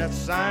like that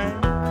sign.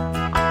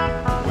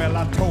 Well,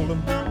 I told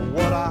him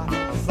what I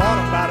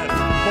thought about it,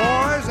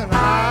 boys, and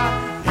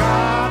I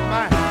got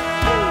my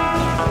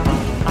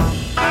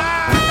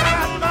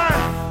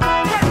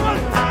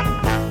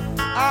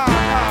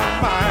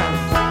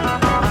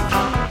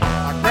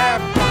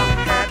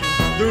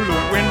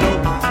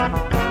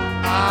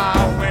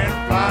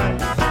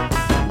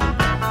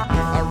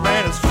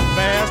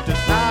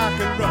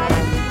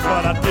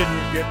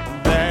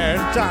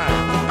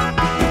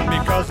time,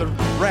 because the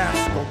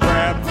rascal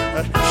grabbed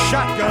a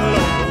shotgun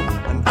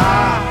load, and I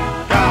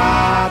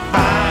got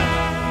mine.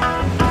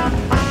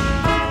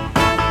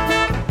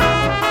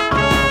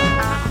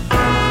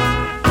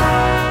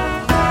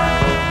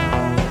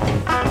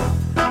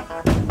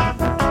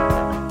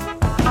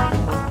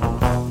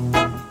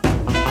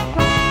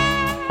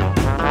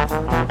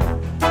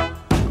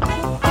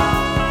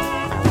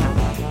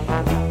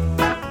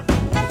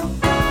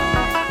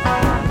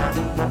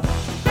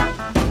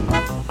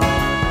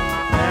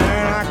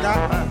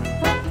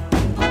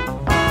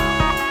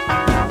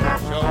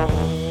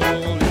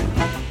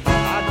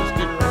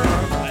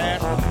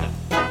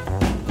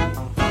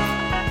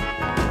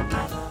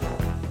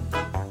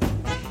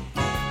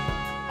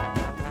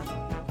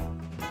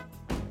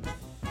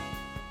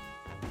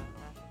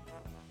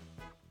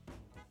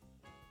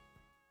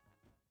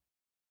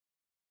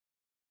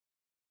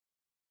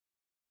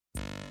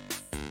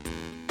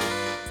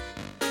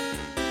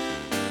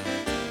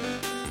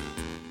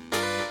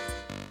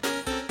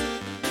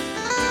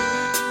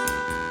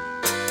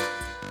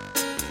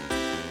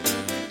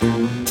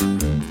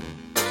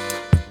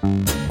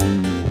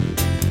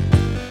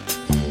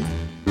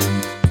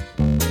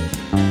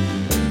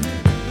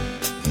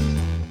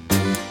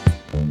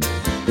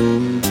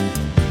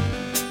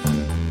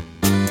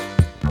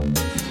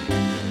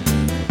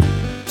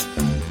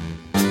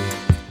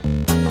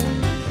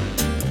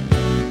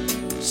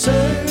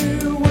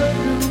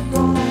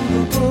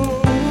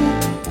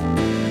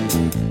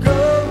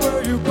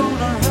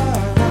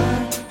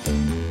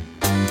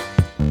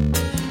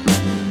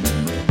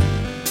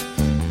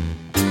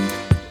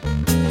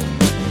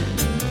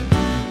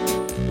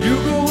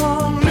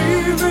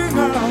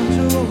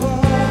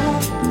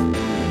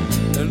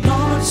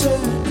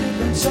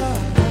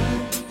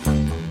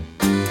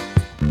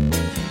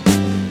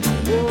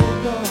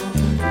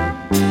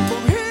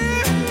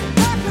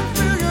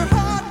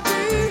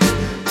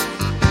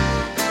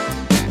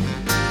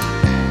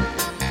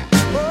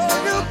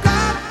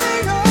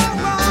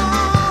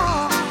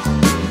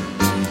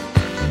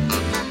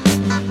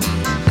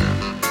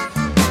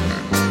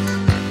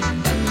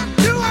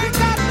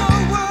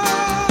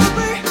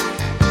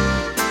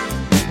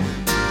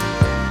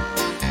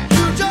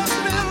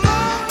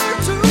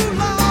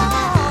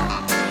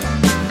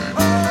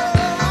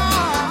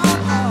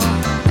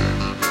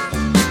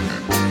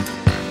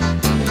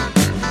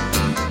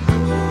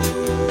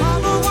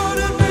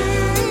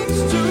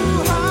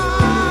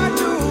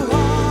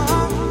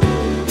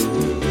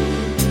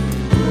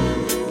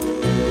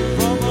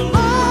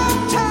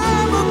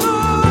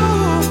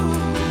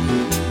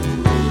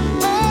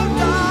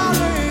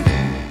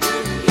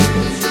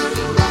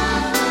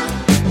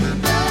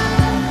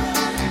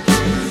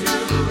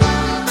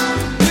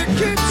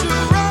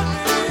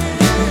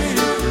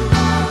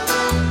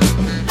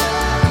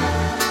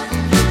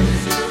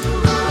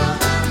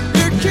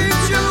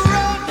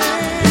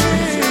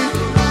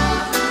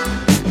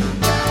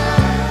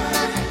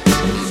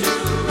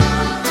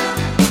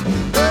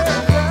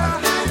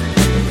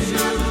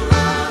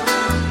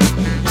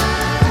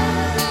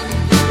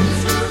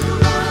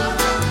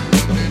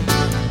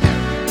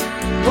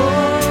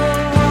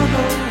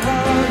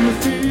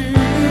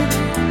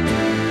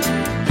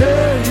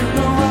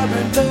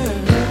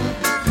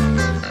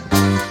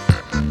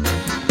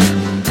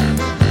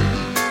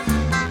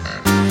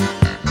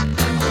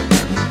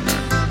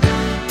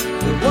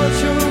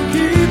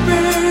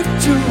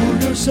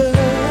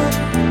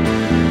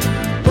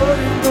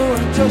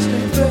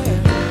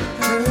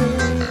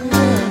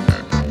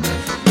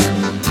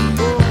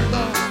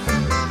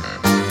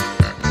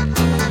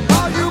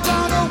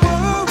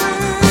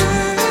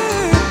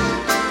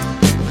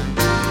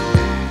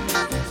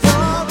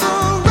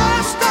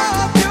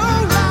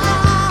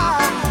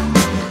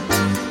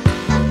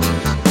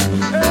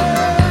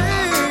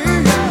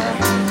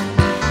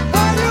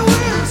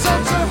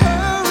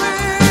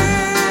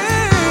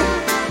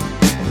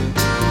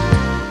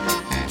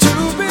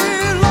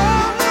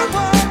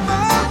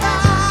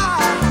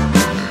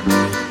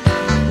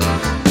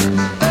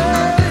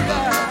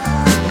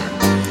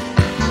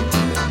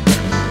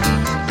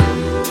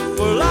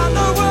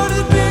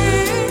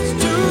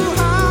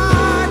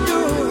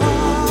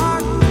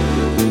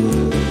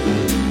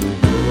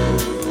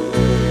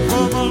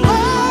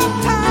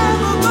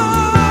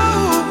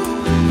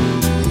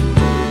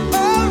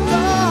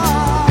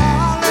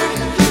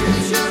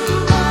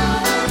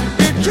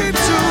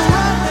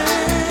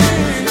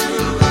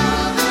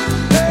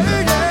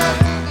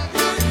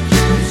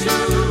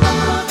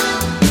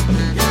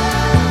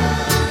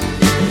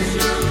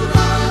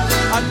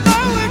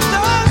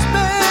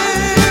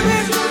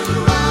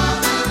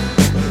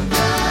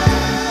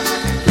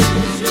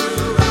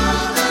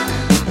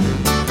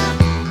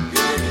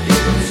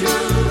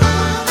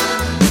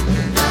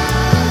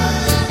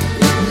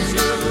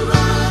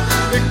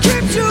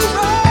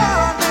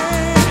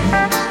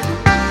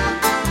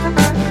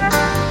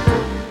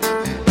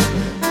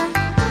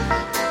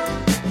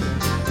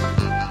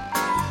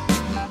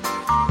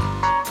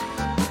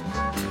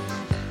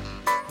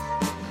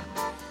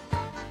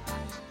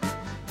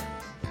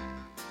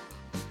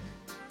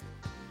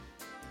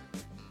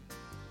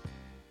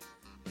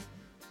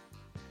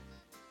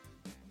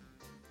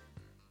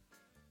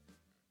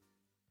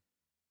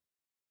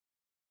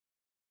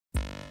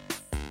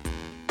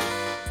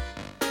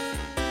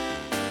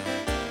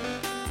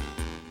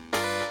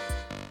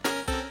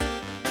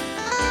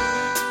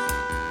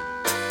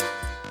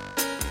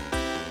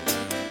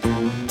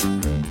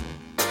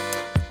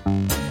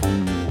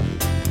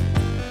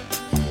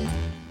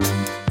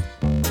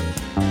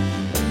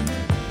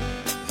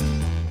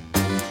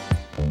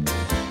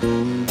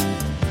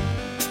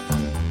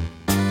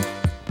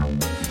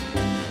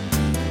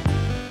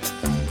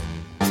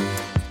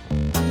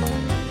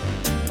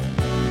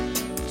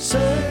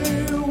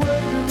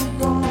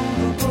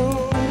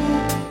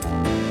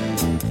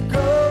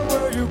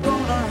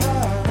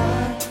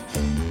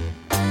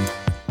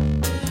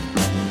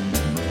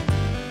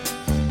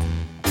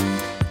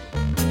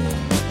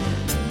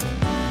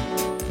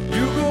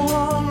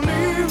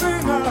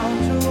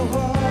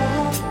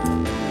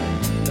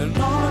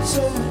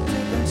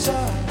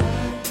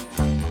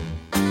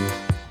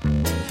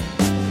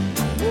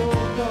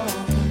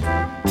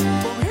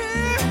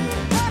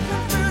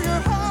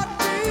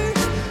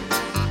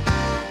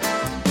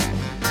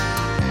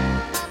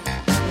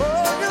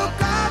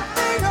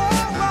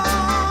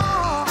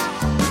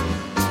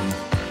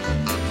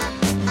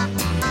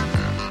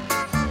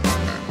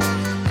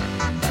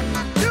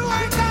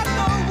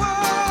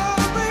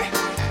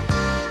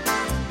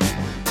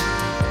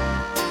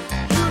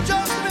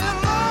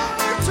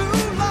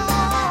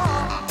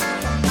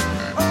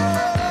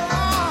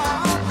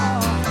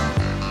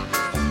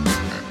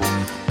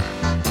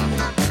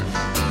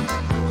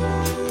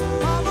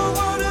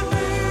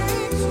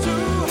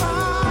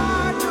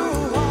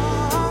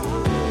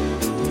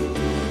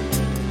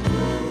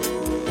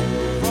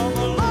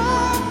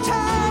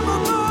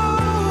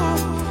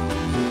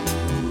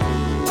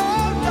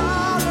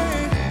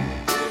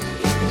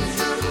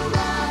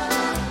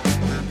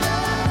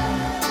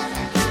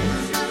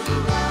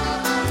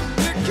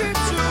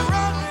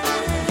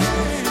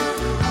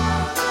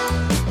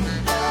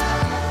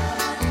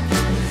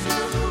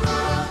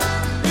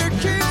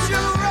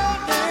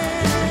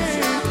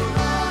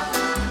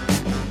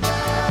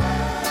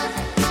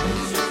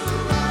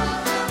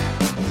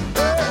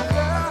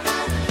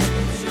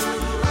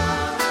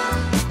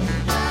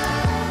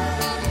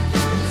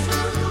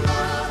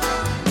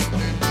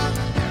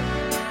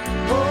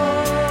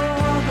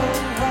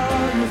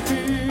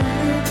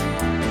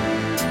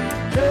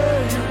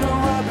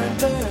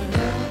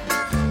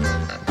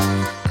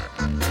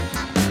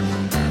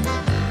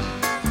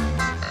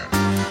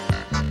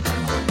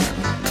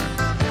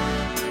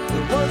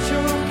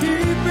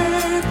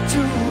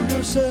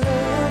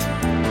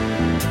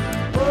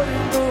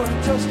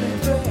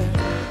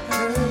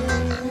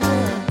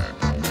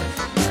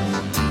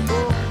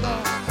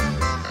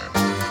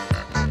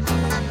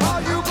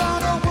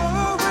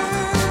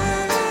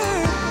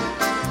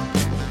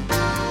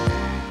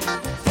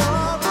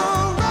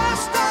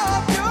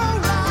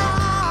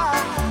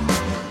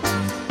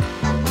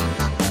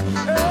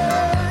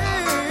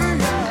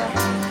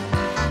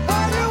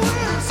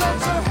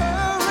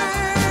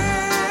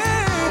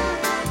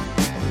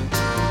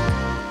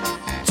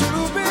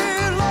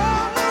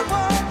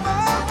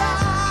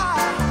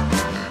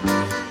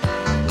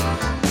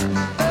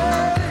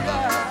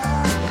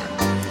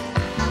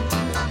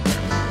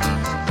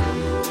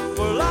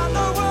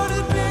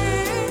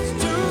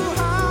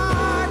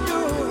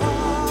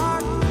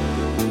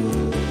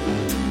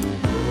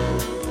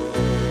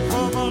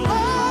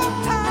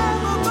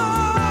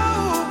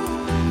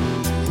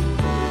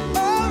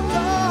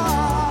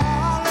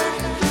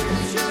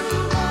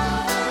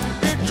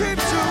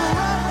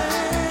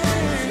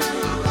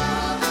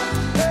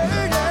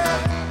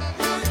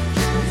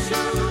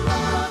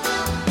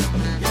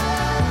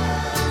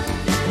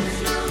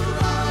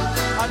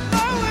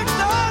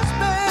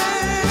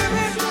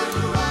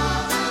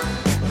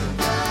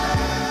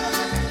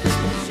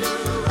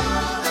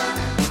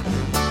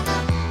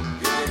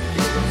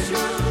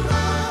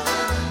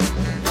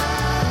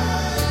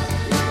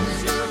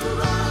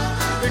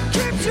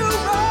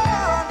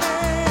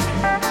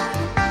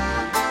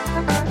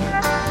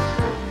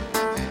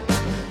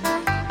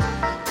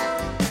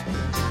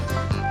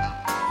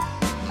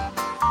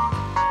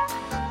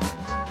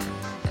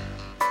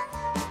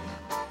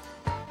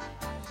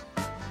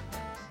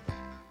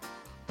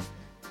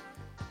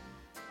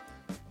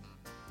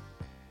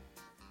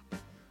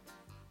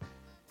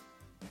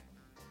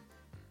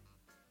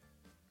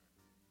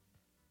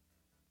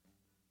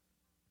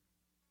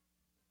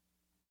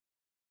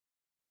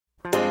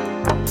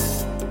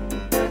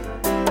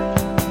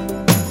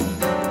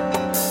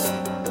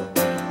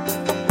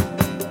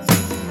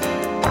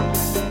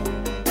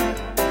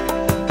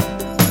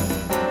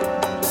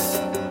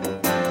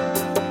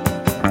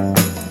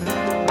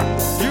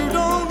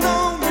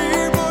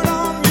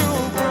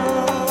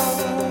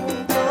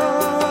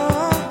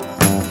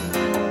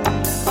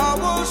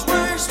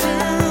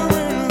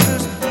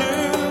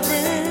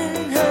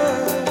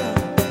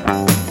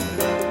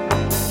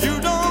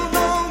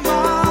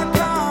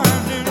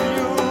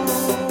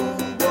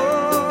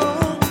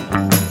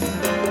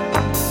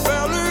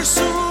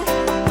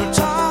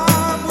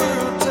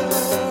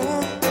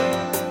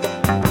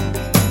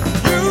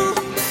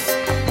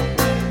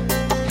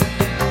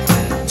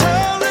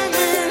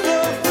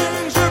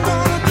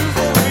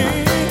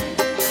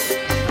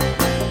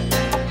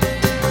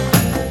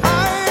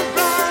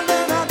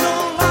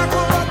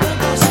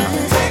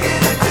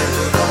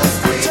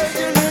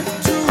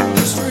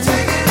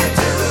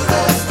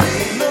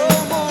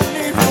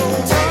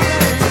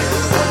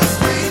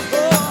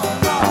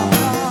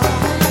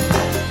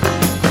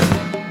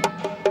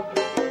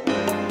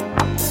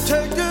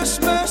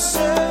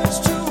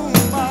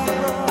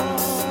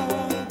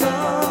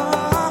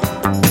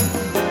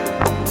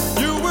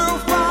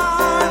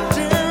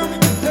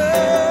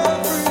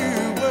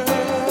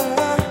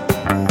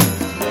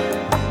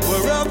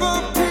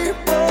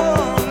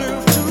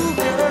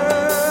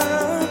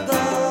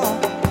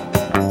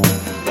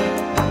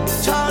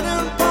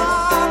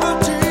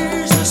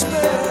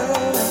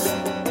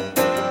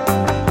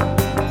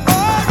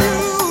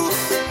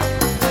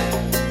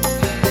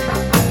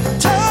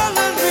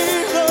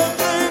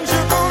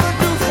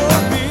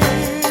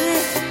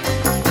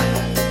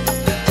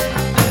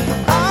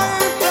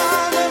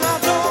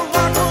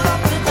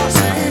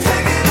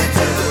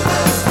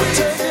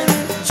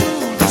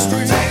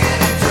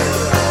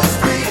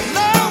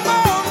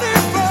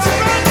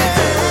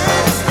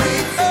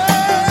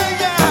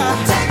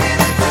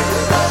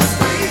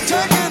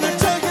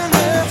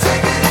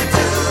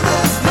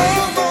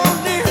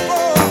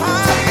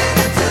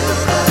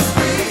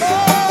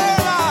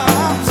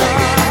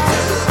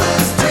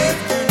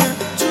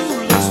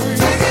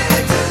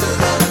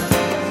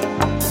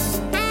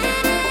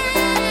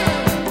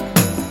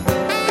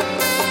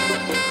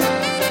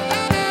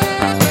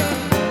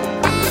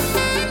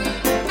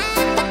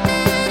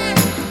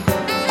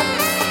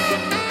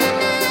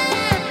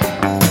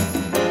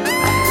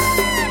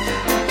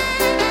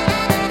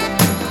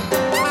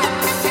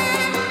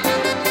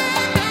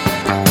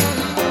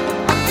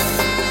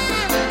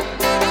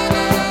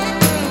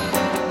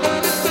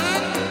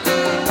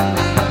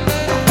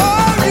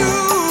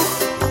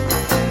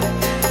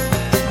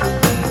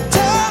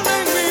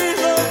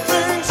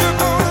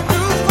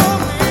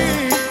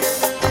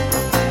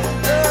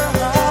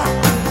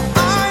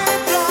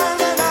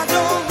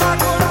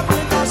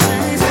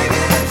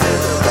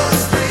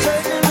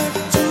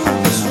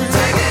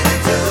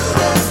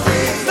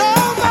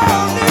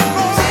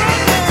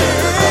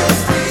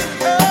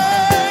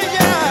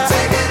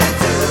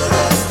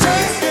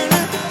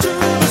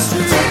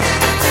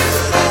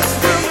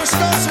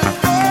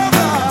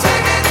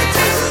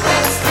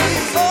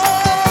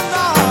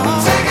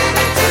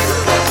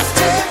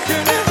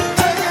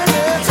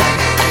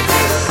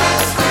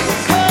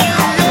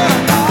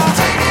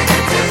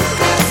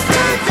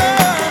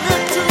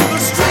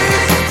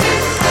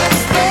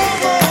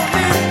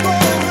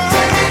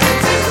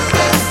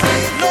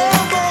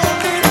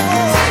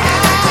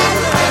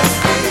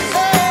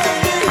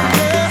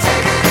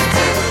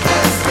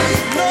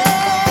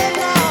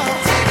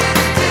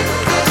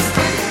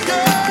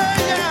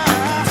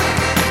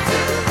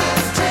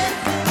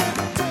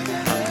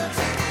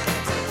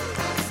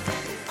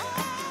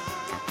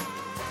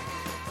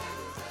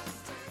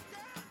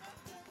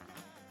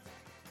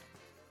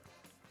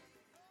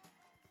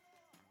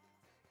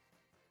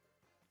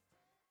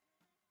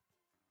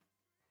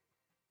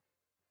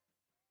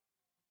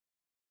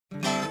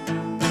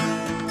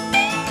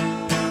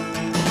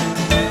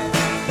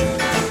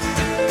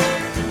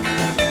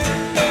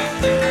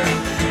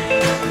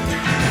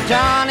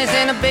 Johnny's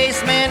in the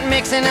basement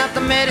mixing up the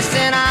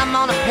medicine. I'm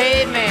on the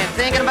pavement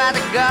thinking about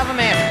the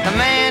government. The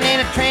man in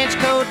a trench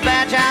coat,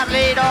 badge out,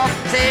 laid off,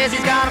 says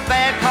he's got a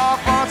bad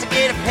cough, wants to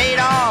get it paid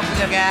off.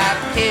 Look out,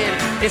 kid,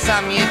 it's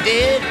something you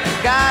did.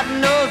 God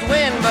knows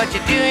when, but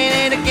you're doing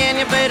it again.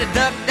 You better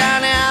duck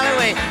down the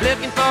alleyway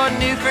looking for a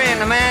new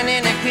friend. The man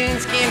in a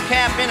coonskin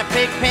cap in a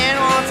pig pen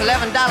wants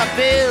 $11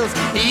 bills.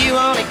 You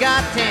only got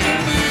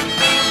 10.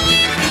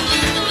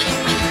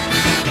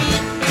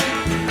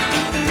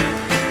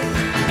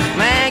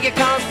 Maggie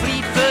comes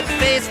fleet-foot,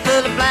 face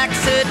full of black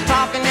soot,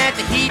 talking at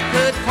the heat,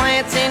 put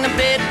plants in the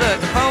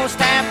bedbook. The phone's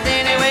tapped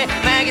anyway.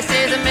 Maggie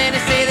says the men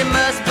say they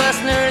must bust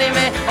an early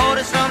man.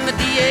 Orders from the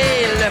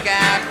DA. Look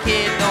out,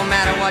 kid, don't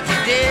matter what you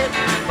did,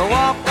 but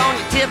walk on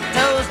your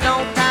tiptoes,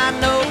 don't tie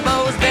no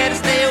bows. Better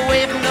stay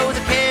away from those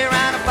that carry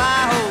around a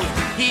fire hose.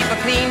 Keep a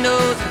clean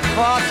nose,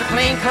 wash your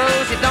clean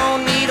clothes. You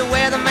don't need a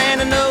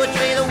weatherman to know which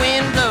way the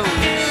wind blows.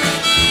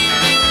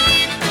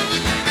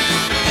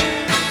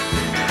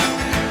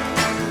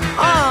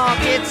 Oh,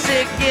 get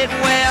sick, get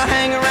well,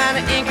 hang around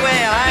the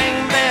inkwell,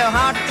 hang bell,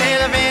 hard to tell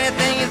if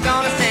anything is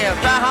gonna sell.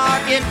 Try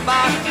hard, get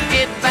bought,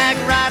 get back,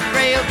 ride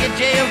rail, get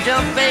jail,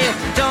 jump bail,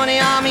 join the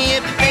army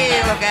if you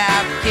fail. Look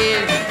out,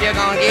 kid, you're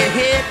gonna get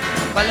hit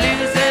by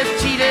losers,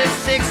 cheaters,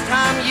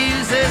 six-time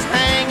users,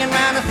 hanging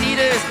around the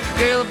theaters.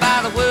 Girl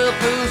by the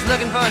whirlpools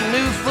looking for a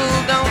new fool.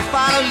 Don't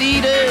follow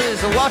leaders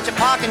or watch your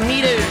parking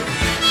meters.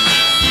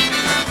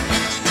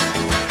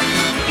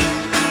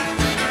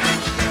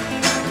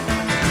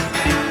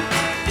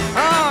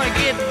 Oh,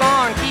 get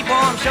born, keep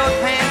warm, short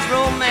pants,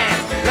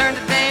 romance. Learn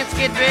to dance,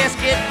 get dressed,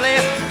 get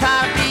blessed.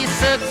 Try to be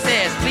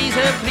success, please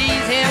her,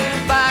 please him.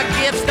 Buy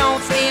gifts,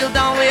 don't steal,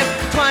 don't live.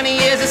 20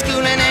 years of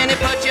schooling and they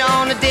put you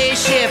on the day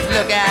shift.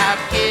 Look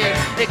out, kid,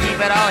 they keep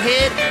it all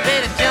hid.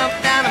 Better jump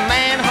down a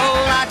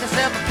manhole, light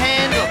yourself a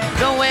candle.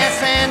 Don't wear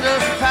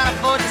sandals, try to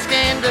avoid the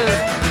scandals.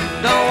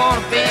 Don't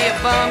wanna be a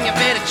bum, you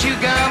better chew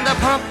gum. The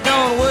pump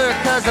don't work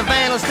cause the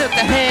vandals took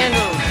the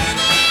handle.